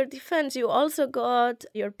before your defense, you also got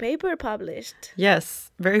your paper published.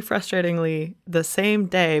 Yes, very frustratingly, the same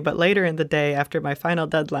day, but later in the day after my final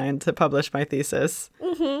deadline to publish my thesis,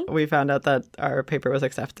 we found out that our paper was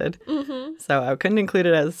accepted. So I couldn't include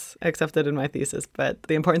it as accepted in my thesis, but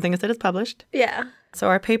the important thing is that it's published. Yeah. So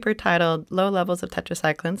our paper titled Low Levels of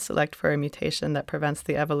Tetracycline Select for a Mutation That Prevents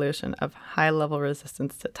the Evolution of High-Level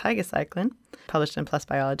Resistance to Tigecycline, published in PLOS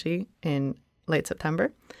Biology in late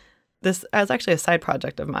September. This was actually a side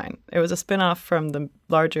project of mine. It was a spin-off from the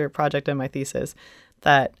larger project in my thesis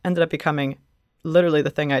that ended up becoming literally the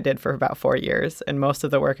thing I did for about 4 years and most of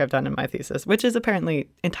the work I've done in my thesis, which is apparently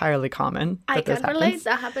entirely common. I can relate.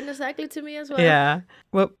 That happened exactly to me as well. Yeah.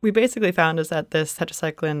 What we basically found is that this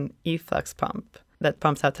tetracycline efflux pump that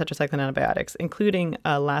pumps out tetracycline antibiotics, including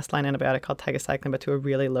a last-line antibiotic called tigecycline, but to a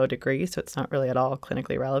really low degree, so it's not really at all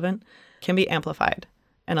clinically relevant, can be amplified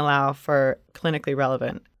and allow for clinically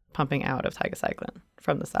relevant pumping out of tigecycline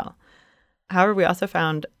from the cell. However, we also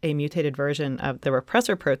found a mutated version of the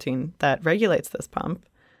repressor protein that regulates this pump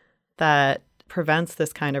that prevents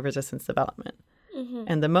this kind of resistance development.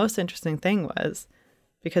 And the most interesting thing was,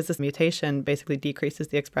 because this mutation basically decreases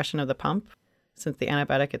the expression of the pump, since the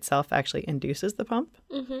antibiotic itself actually induces the pump,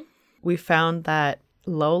 we found that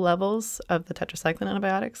low levels of the tetracycline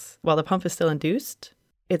antibiotics, while the pump is still induced,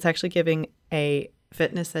 it's actually giving a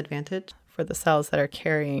fitness advantage for the cells that are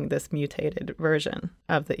carrying this mutated version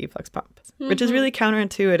of the efflux pump, which is really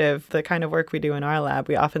counterintuitive. The kind of work we do in our lab,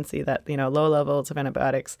 we often see that, low levels of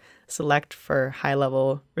antibiotics select for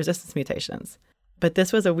high-level resistance mutations. But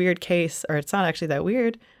this was a weird case, or it's not actually that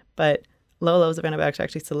weird, but low levels of antibiotics are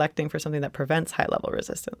actually selecting for something that prevents high-level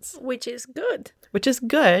resistance. Which is good. Which is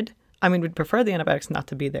good. I mean, we'd prefer the antibiotics not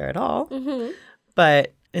to be there at all.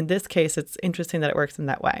 But in this case, it's interesting that it works in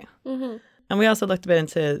that way. Mm-hmm. And we also looked a bit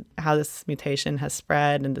into how this mutation has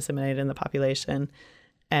spread and disseminated in the population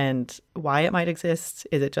and why it might exist.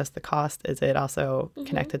 Is it just the cost? Is it also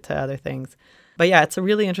connected to other things? But yeah, it's a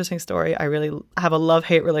really interesting story. I really have a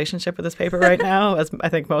love-hate relationship with this paper right now, as I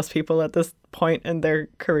think most people at this point in their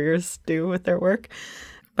careers do with their work.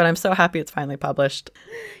 But I'm so happy it's finally published.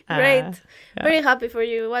 Great. Yeah. Very happy for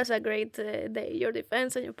you. It was a great day. Your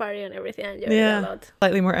defense and your party and everything. I enjoyed it a lot.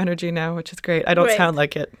 Slightly more energy now, which is great. I don't sound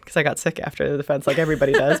like it because I got sick after the defense like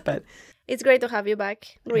everybody does, but... It's great to have you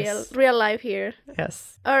back. Real life here.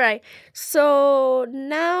 Yes. All right. So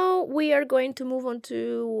now we are going to move on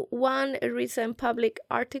to one recent public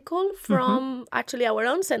article from actually our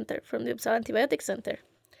own center, from the Uppsala Antibiotic Center.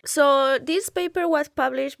 So this paper was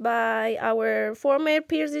published by our former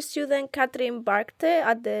PhD student Katrin Barkte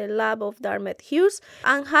at the lab of Dartmouth Hughes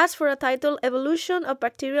and has for a title Evolution of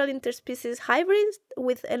Bacterial Interspecies Hybrids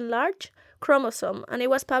with Enlarged Chromosome. And it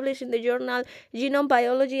was published in the journal Genome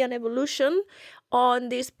Biology and Evolution on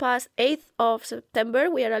this past 8th of September.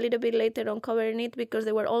 We are a little bit later on covering it because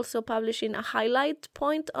they were also publishing a highlight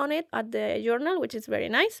point on it at the journal, which is very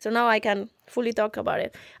nice. So now I can fully talk about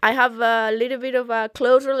it. I have a little bit of a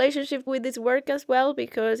close relationship with this work as well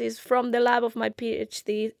because it's from the lab of my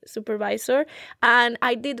PhD supervisor. And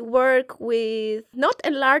I did work with not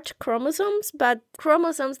enlarged chromosomes, but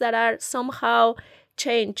chromosomes that are somehow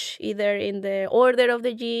change either in the order of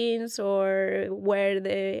the genes or where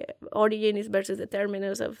the origin is versus the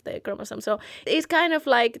terminus of the chromosome. So it's kind of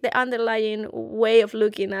like the underlying way of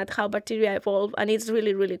looking at how bacteria evolve, and it's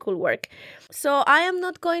really, really cool work. So I am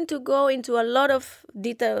not going to go into a lot of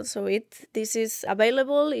details of it. This is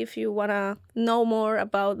available if you want to know more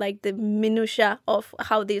about like the minutiae of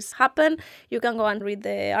how this happened. You can go and read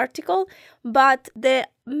the article. But the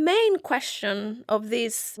main question of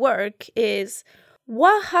this work is,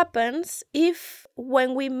 what happens if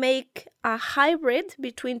when we make a hybrid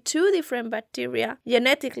between two different bacteria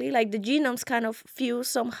genetically, like the genomes kind of fuse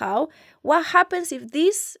somehow, what happens if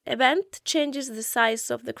this event changes the size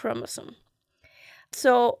of the chromosome?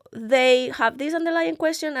 So they have this underlying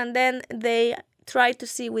question, and then they try to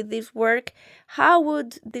see with this work, how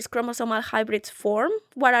would these chromosomal hybrids form?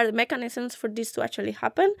 What are the mechanisms for this to actually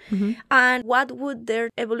happen? And what would their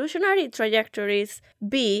evolutionary trajectories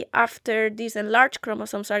be after these enlarged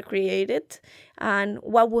chromosomes are created? And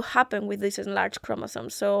what will happen with these enlarged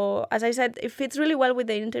chromosomes? So, as I said, it fits really well with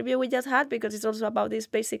the interview we just had because it's also about these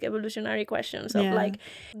basic evolutionary questions of like,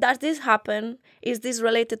 does this happen? Is this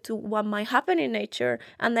related to what might happen in nature?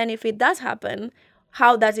 And then if it does happen,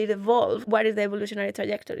 how does it evolve? What is the evolutionary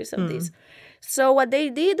trajectories of this? So what they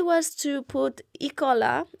did was to put E.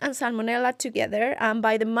 coli and Salmonella together, and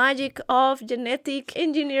by the magic of genetic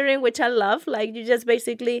engineering, which I love, like you just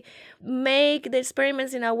basically make the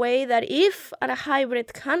experiments in a way that if a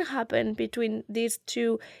hybrid can happen between these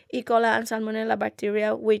two E. coli and Salmonella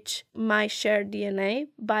bacteria, which might share DNA,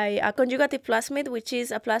 by a conjugative plasmid, which is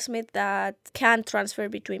a plasmid that can transfer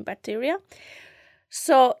between bacteria.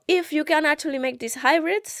 So if you can actually make these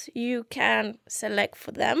hybrids, you can select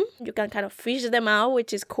for them. You can kind of fish them out,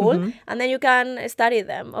 which is cool. And then you can study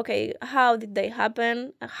them. Okay, how did they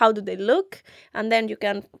happen? How do they look? And then you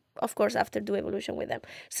can, of course, after do evolution with them.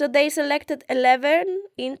 So they selected 11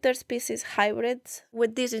 interspecies hybrids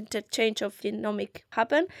with this interchange of genomic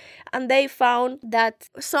happen. And they found that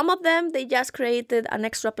some of them, they just created an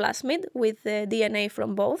extra plasmid with the DNA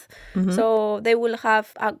from both. So they will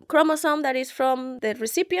have a chromosome that is from the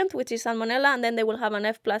recipient, which is Salmonella, and then they will have an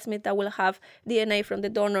F plasmid that will have DNA from the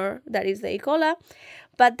donor, that is the E. coli.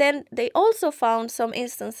 But then they also found some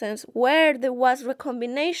instances where there was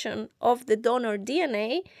recombination of the donor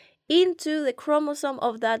DNA into the chromosome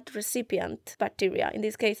of that recipient bacteria. In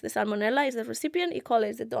this case, the Salmonella is the recipient, E. coli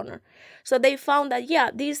is the donor. So they found that,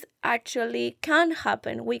 this actually can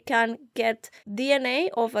happen. We can get DNA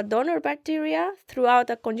of a donor bacteria throughout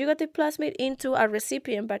a conjugative plasmid into a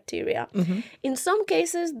recipient bacteria. In some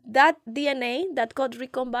cases, that DNA that got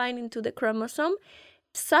recombined into the chromosome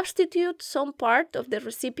substitute some part of the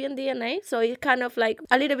recipient DNA. So it's kind of like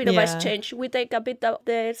a little bit of exchange. We take a bit of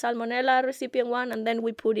the Salmonella recipient one and then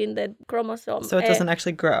we put in the chromosome. So it doesn't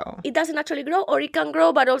actually grow. It doesn't actually grow, or it can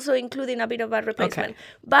grow, but also including a bit of a replacement.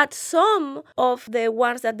 But some of the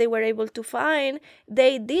ones that they were able to find,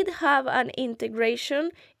 they did have an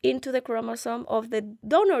integration into the chromosome of the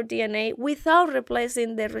donor DNA without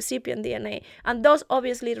replacing the recipient DNA. And those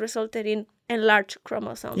obviously resulted in enlarged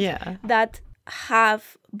chromosomes that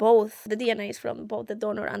have both the DNAs from both the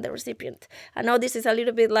donor and the recipient. I know this is a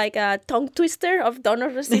little bit like a tongue twister of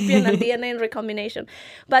donor-recipient and DNA recombination.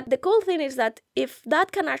 But the cool thing is that if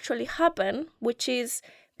that can actually happen, which is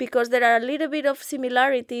because there are a little bit of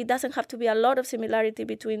similarity, it doesn't have to be a lot of similarity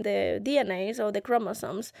between the DNAs or the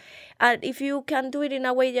chromosomes. And if you can do it in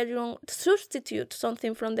a way that you don't substitute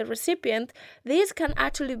something from the recipient, this can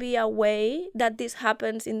actually be a way that this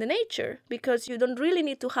happens in the nature, because you don't really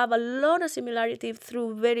need to have a lot of similarity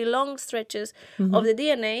through very long stretches of the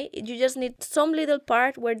DNA. You just need some little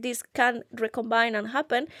part where this can recombine and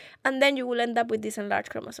happen, and then you will end up with these enlarged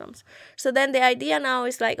chromosomes. So then the idea now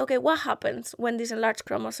is like, okay, what happens when these enlarged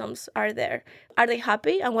chromosomes are there? Are they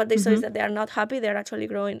happy? And what they saw is that they are not happy. They're actually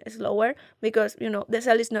growing slower because, the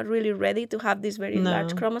cell is not really ready to have these very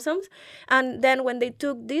large chromosomes. And then when they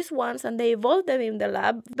took these ones and they evolved them in the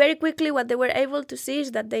lab, very quickly what they were able to see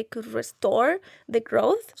is that they could restore the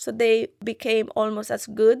growth. So they became almost as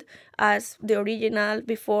good as the original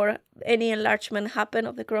before any enlargement happened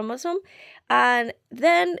of the chromosome. And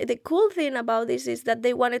then the cool thing about this is that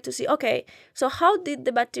they wanted to see, okay, so how did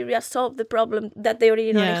the bacteria solve the problem that they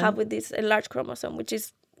originally have with this enlarged chromosome, which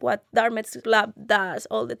is what Dartmouth's lab does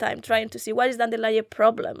all the time, trying to see what is the underlying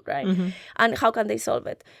problem, right? And how can they solve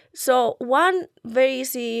it? So one very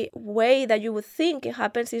easy way that you would think it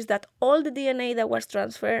happens is that all the DNA that was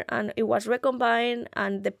transferred and it was recombined,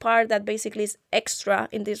 and the part that basically is extra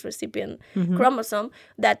in this recipient chromosome,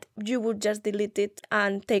 that you would just delete it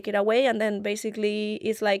and take it away, and then basically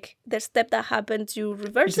it's like the step that happens, you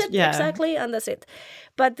reverse it exactly, and that's it.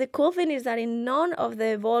 But the cool thing is that in none of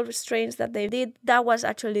the evolved strains that they did, that was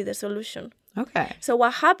actually the solution. Okay. So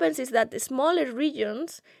what happens is that the smaller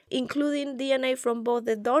regions, including DNA from both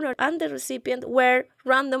the donor and the recipient, were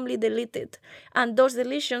randomly deleted. And those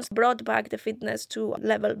deletions brought back the fitness to a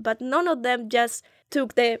level. But none of them just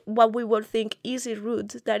took the what we would think easy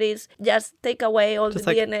route, that is just take away all just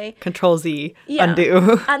the DNA. Control Z,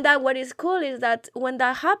 undo. And that what is cool is that when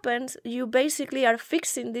that happens, you basically are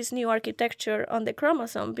fixing this new architecture on the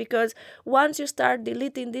chromosome, because once you start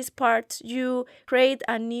deleting these parts, you create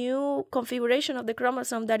a new configuration of the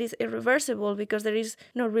chromosome that is irreversible, because there is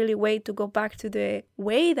no really way to go back to the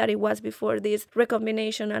way that it was before this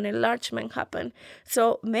recombination and enlargement happened.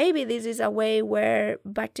 So maybe this is a way where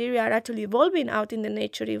bacteria are actually evolving out in the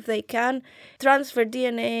nature if they can transfer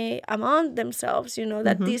DNA among themselves,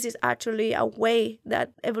 that this is actually a way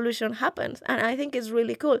that evolution happens. And I think it's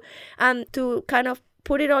really cool. And to kind of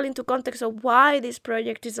put it all into context of why this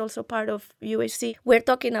project is also part of UHC, we're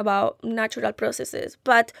talking about natural processes,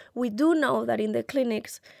 but we do know that in the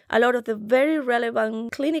clinics, a lot of the very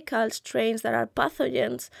relevant clinical strains that are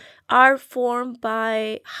pathogens are formed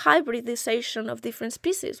by hybridization of different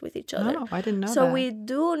species with each other. Oh, I didn't know that. So we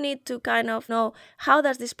do need to kind of know, how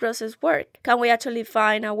does this process work? Can we actually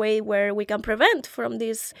find a way where we can prevent from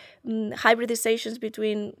these hybridizations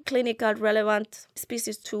between clinical relevant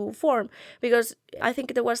species to form? Because I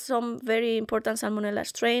think there was some very important Salmonella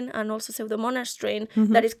strain and also Pseudomonas strain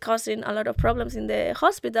that is causing a lot of problems in the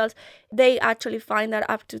hospitals. They actually find that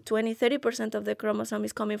up to 20-30% of the chromosome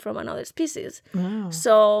is coming from another species. Wow.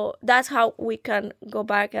 So that's how we can go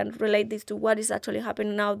back and relate this to what is actually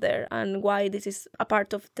happening out there and why this is a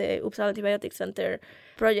part of the Uppsala Antibiotic Center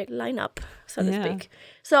project lineup, so to speak.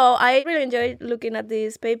 So I really enjoyed looking at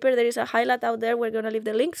this paper. There is a highlight out there. We're going to leave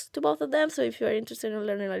the links to both of them. So if you're interested in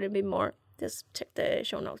learning a little bit more, just check the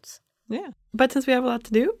show notes. Yeah. But since we have a lot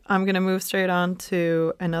to do, I'm going to move straight on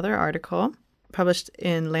to another article published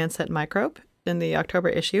in Lancet Microbe in the October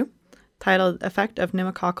issue, titled Effect of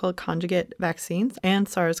Pneumococcal Conjugate Vaccines and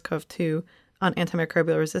SARS-CoV-2 on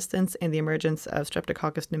Antimicrobial Resistance and the Emergence of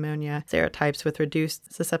Streptococcus pneumonia Serotypes with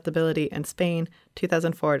Reduced Susceptibility in Spain,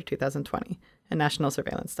 2004 to 2020, a national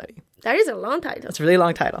surveillance study. That is a long title. It's a really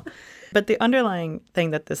long title. But the underlying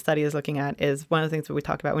thing that this study is looking at is one of the things that we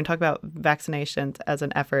talk about. We talk about vaccinations as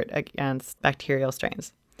an effort against bacterial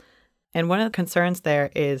strains. And one of the concerns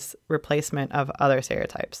there is replacement of other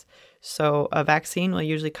serotypes. So a vaccine will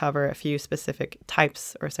usually cover a few specific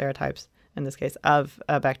types or serotypes, in this case, of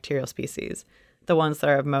a bacterial species, the ones that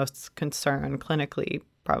are of most concern clinically,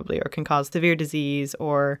 probably, or can cause severe disease,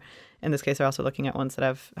 or in this case, they're also looking at ones that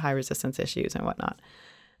have high resistance issues and whatnot.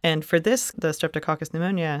 And for this, the Streptococcus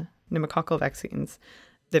pneumococcal vaccines,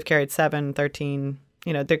 they've carried 7, 13,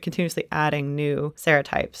 they're continuously adding new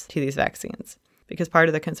serotypes to these vaccines. Because part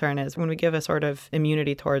of the concern is when we give a sort of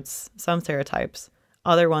immunity towards some serotypes,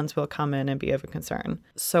 other ones will come in and be of a concern.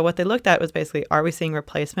 So what they looked at was basically, are we seeing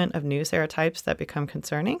replacement of new serotypes that become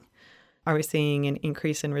concerning? Are we seeing an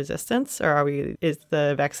increase in resistance, or is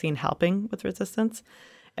the vaccine helping with resistance?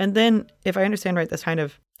 And then, if I understand right, this kind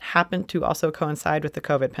of happened to also coincide with the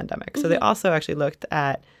COVID pandemic. So they also actually looked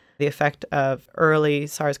at the effect of early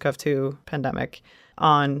SARS-CoV-2 pandemic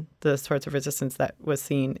on the sorts of resistance that was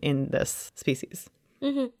seen in this species.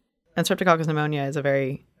 And Streptococcus pneumonia is a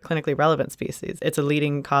very clinically relevant species. It's a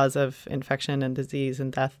leading cause of infection and disease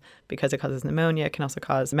and death because it causes pneumonia. It can also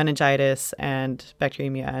cause meningitis and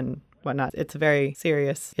bacteremia and whatnot. It's a very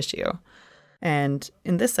serious issue. And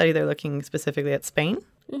in this study, they're looking specifically at Spain.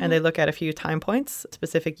 And they look at a few time points,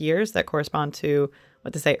 specific years that correspond to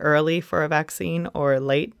what they say early for a vaccine or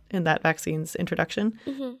late in that vaccine's introduction.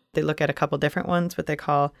 They look at a couple different ones, what they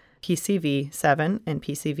call PCV7 and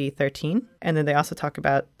PCV13. And then they also talk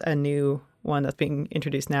about a new one that's being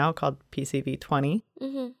introduced now called PCV20.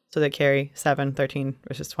 So they carry 7, 13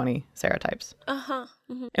 versus 20 serotypes.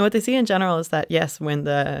 And what they see in general is that, yes, when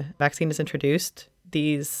the vaccine is introduced,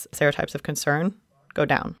 these serotypes of concern go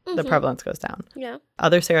down. The prevalence goes down.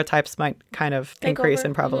 Other serotypes might kind of increase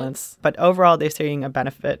in prevalence, but overall they're seeing a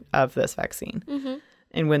benefit of this vaccine.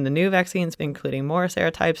 And when the new vaccines, including more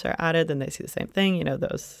serotypes, are added, then they see the same thing. You know,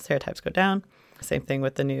 those serotypes go down. Same thing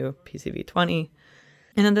with the new PCV20.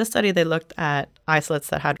 And in this study, they looked at isolates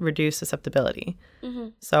that had reduced susceptibility.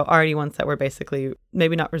 So already ones that were basically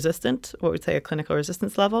maybe not resistant, what we'd say a clinical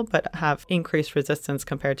resistance level, but have increased resistance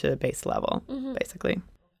compared to the base level, basically.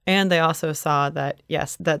 And they also saw that,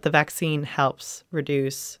 yes, that the vaccine helps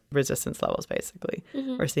reduce resistance levels, basically.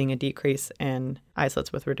 We're seeing a decrease in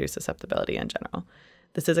isolates with reduced susceptibility in general.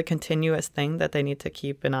 This is a continuous thing that they need to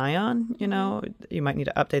keep an eye on. You know, you might need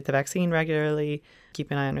to update the vaccine regularly, keep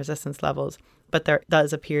an eye on resistance levels. But there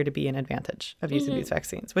does appear to be an advantage of using these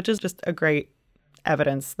vaccines, which is just a great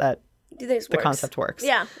evidence that the concept works.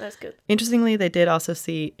 Yeah, that's good. Interestingly, they did also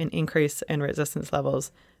see an increase in resistance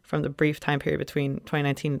levels from the brief time period between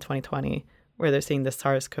 2019 and 2020, where they're seeing the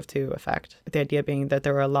SARS-CoV-2 effect. The idea being that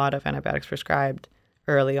there were a lot of antibiotics prescribed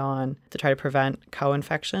early on to try to prevent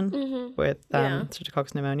co-infection with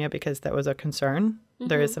Streptococcus pneumonia because that was a concern.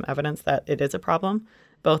 There is some evidence that it is a problem,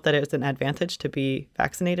 both that it's an advantage to be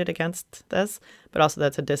vaccinated against this, but also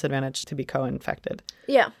that's a disadvantage to be co-infected.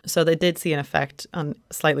 Yeah. So they did see an effect on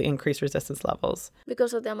slightly increased resistance levels.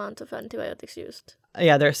 Because of the amount of antibiotics used.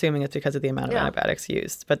 Yeah, they're assuming it's because of the amount of antibiotics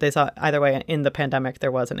used. But they saw either way, in the pandemic,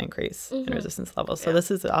 there was an increase in resistance levels. So this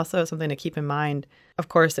is also something to keep in mind. Of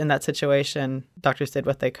course, in that situation, doctors did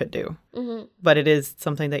what they could do. But it is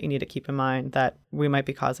something that you need to keep in mind that we might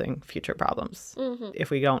be causing future problems if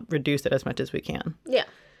we don't reduce it as much as we can. Yeah.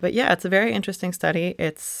 But yeah, it's a very interesting study.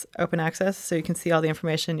 It's open access, so you can see all the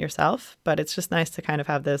information yourself. But it's just nice to kind of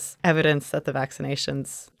have this evidence that the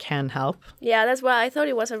vaccinations can help. Yeah, that's why I thought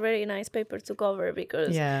it was a very nice paper to cover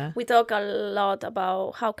because we talk a lot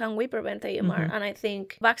about how can we prevent AMR. And I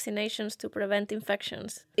think vaccinations to prevent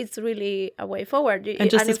infections, it's really a way forward. And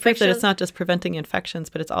just as proof that it's not just preventing infections,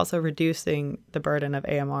 but it's also reducing the burden of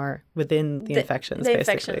AMR within the infections, the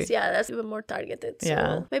basically. Infections, yeah, that's even more targeted.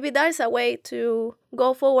 So maybe that is a way to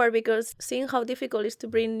go forward because seeing how difficult it is to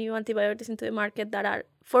bring new antibiotics into the market that are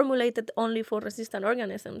formulated only for resistant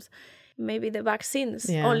organisms, maybe the vaccines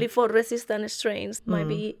only for resistant strains might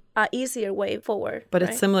be an easier way forward. But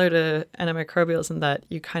it's similar to antimicrobials in that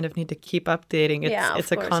you kind of need to keep updating.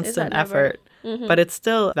 It's a constant effort, but it's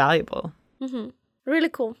still valuable. Really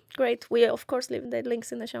cool. Great. We, of course, leave the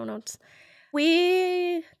links in the show notes.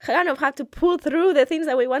 We kind of have to pull through the things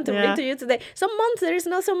that we want to bring to you today. Some months there is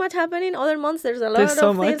not so much happening. Other months there's a lot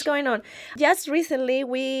of things going on. Just recently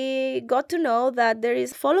we got to know that there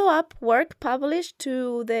is follow-up work published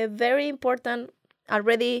to the very important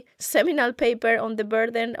already seminal paper on the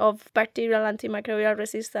burden of bacterial antimicrobial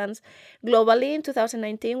resistance globally in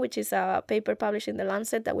 2019, which is a paper published in The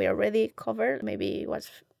Lancet that we already covered. Maybe it was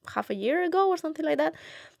half a year ago or something like that.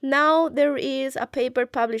 Now there is a paper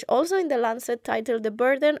published also in The Lancet titled The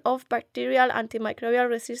Burden of Bacterial Antimicrobial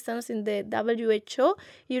Resistance in the WHO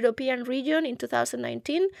European Region in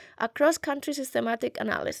 2019, a cross-country systematic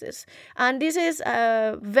analysis. And this is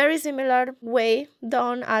a very similar way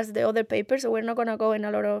done as the other papers, so we're not going to go in a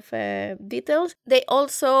lot of details. They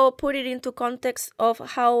also put it into context of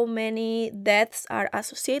how many deaths are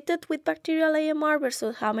associated with bacterial AMR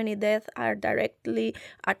versus how many deaths are directly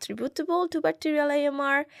attributable to bacterial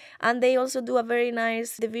AMR. And they also do a very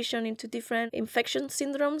nice division into different infection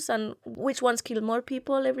syndromes and which ones kill more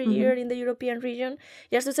people every year in the European region.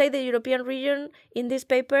 Just to say, the European region in this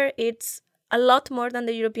paper, it's a lot more than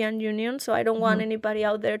the European Union. So I don't want anybody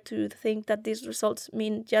out there to think that these results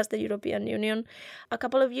mean just the European Union. A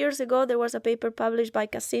couple of years ago, there was a paper published by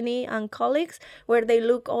Cassini and colleagues where they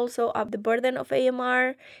look also at the burden of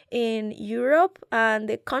AMR in Europe, and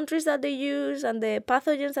the countries that they use and the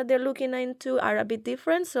pathogens that they're looking into are a bit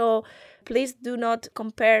different. So please do not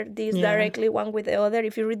compare these directly one with the other.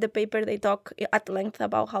 If you read the paper, they talk at length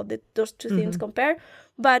about how those two things compare.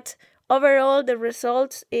 But overall, the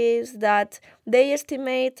result is that they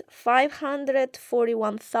estimate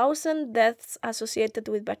 541,000 deaths associated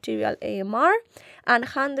with bacterial AMR and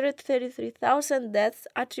 133,000 deaths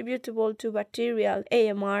attributable to bacterial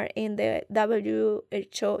AMR in the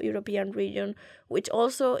WHO European region, which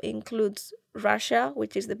also includes Russia,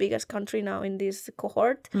 which is the biggest country now in this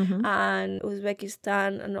cohort, and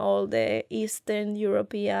Uzbekistan and all the Eastern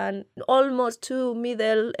European, almost two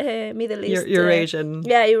Middle East, Eurasian,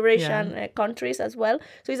 countries as well.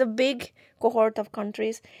 So it's a big cohort of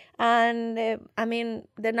countries, and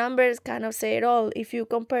the numbers kind of say it all. If you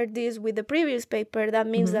compare this with the previous paper, that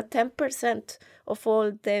means that 10% of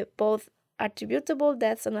all the both attributable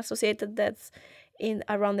deaths and associated deaths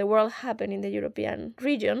around the world happen in the European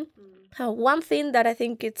region. One thing that I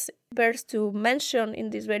think it's bears to mention in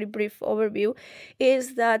this very brief overview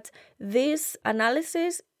is that this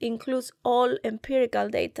analysis includes all empirical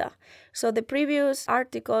data. So the previous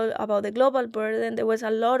article about the global burden, there was a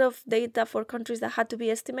lot of data for countries that had to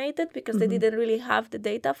be estimated because they didn't really have the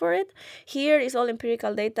data for it. Here is all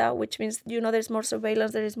empirical data, which means, there's more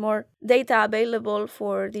surveillance, there is more data available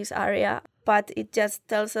for this area. But it just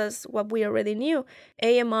tells us what we already knew.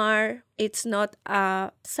 AMR, it's not a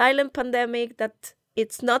silent pandemic, that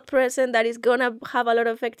it's not present, that is going to have a lot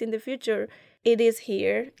of effect in the future. It is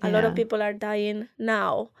here. A lot of people are dying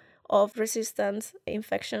now of resistant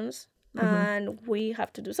infections, and we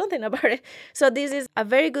have to do something about it. So this is a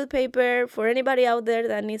very good paper for anybody out there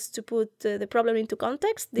that needs to put the problem into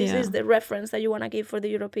context. This is the reference that you want to give for the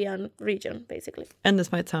European region, basically. And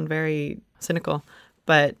this might sound very cynical,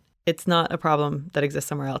 but it's not a problem that exists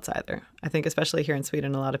somewhere else either. I think especially here in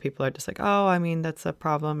Sweden, a lot of people are just like, that's a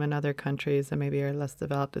problem in other countries that maybe are less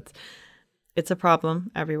developed. It's a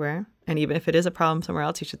problem everywhere. And even if it is a problem somewhere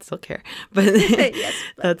else, you should still care. But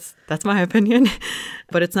that's my opinion.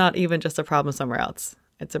 But it's not even just a problem somewhere else.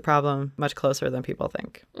 It's a problem much closer than people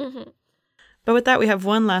think. But with that, we have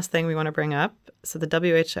one last thing we want to bring up. So the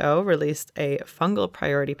WHO released a fungal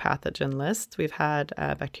priority pathogen list. We've had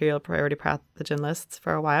bacterial priority pathogen lists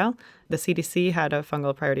for a while. The CDC had a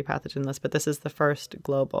fungal priority pathogen list, but this is the first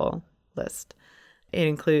global list. It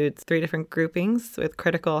includes 3 different groupings with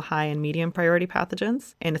critical, high, and medium priority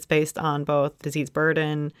pathogens, and it's based on both disease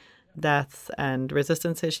burden, deaths, and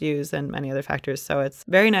resistance issues, and many other factors. So it's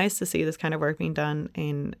very nice to see this kind of work being done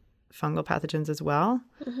in fungal pathogens as well.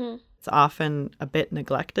 It's often a bit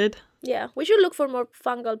neglected. Yeah, we should look for more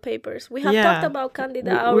fungal papers. We have talked about Candida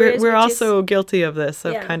auris. We're also guilty of this,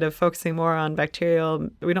 of kind of focusing more on bacterial.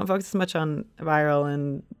 We don't focus as much on viral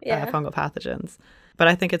and fungal pathogens. But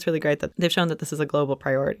I think it's really great that they've shown that this is a global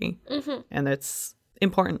priority. And it's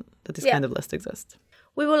important that this kind of list exists.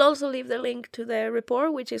 We will also leave the link to the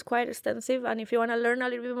report, which is quite extensive. And if you want to learn a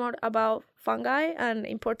little bit more about fungi and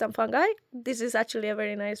important fungi, this is actually a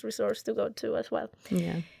very nice resource to go to as well.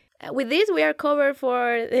 Yeah. With this, we are covered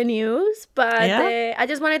for the news, but I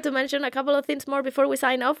just wanted to mention a couple of things more before we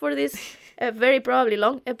sign off for this very probably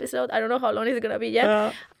long episode. I don't know how long it's going to be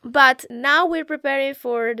yet. But now we're preparing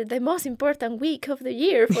for the most important week of the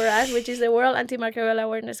year for us, which is the World Antimicrobial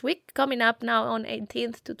Awareness Week, coming up now on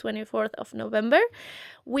 18th to 24th of November.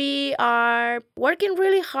 We are working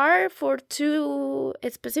really hard for 2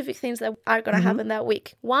 specific things that are going to happen that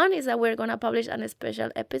week. One is that we're going to publish a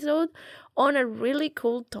special episode on a really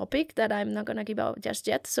cool topic that I'm not going to give out just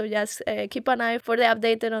yet. So just keep an eye for the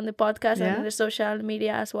update on the podcast and on the social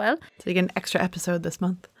media as well. So you get an extra episode this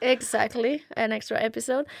month. Exactly, an extra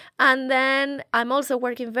episode. And then I'm also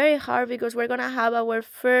working very hard because we're going to have our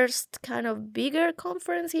first kind of bigger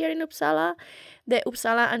conference here in Uppsala, the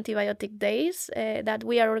Uppsala Antibiotic Days that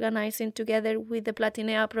we are organizing together with the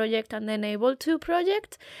Platinea project and the Enable 2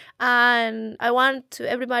 project. And I want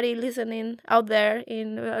everybody listening out there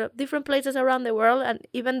in different places around the world, and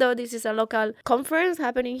even though this is a local conference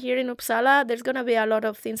happening here in Uppsala, there's going to be a lot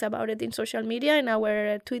of things about it in social media, in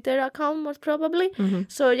our Twitter account most probably.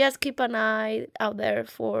 So just keep an eye out there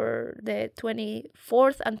for the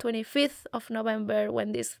 24th and 25th of November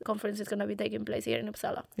when this conference is going to be taking place here in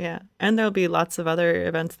Uppsala. Yeah, and there'll be lots of other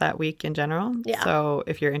events that week in general. Yeah. So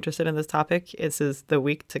if you're interested in this topic, this is the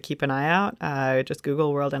week to keep an eye out. Just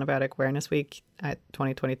Google World Antibiotic Awareness Week at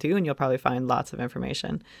 2022 and you'll probably find lots of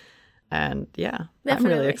information. And yeah,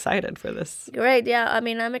 Definitely. I'm really excited for this. Great. Yeah. I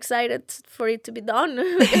mean, I'm excited for it to be done.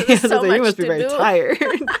 Because there's so much you must be to very do. tired.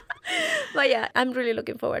 But yeah, I'm really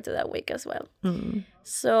looking forward to that week as well.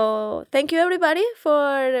 So thank you, everybody,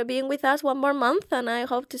 for being with us one more month. And I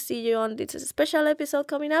hope to see you on this special episode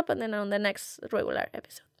coming up and then on the next regular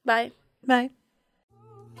episode. Bye. Bye.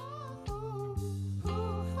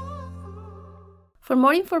 For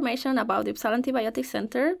more information about the Uppsala Antibiotic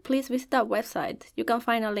Center, please visit our website. You can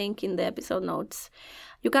find a link in the episode notes.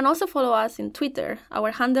 You can also follow us in Twitter.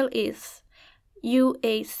 Our handle is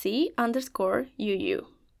UAC_UU.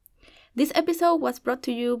 This episode was brought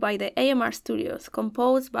to you by the AMR Studios,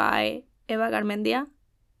 composed by Eva Garmendia,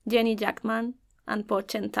 Jenny Jackman, and Po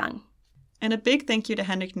Chen Tang. And a big thank you to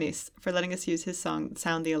Henrik Nyss for letting us use his song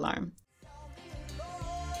Sound the Alarm.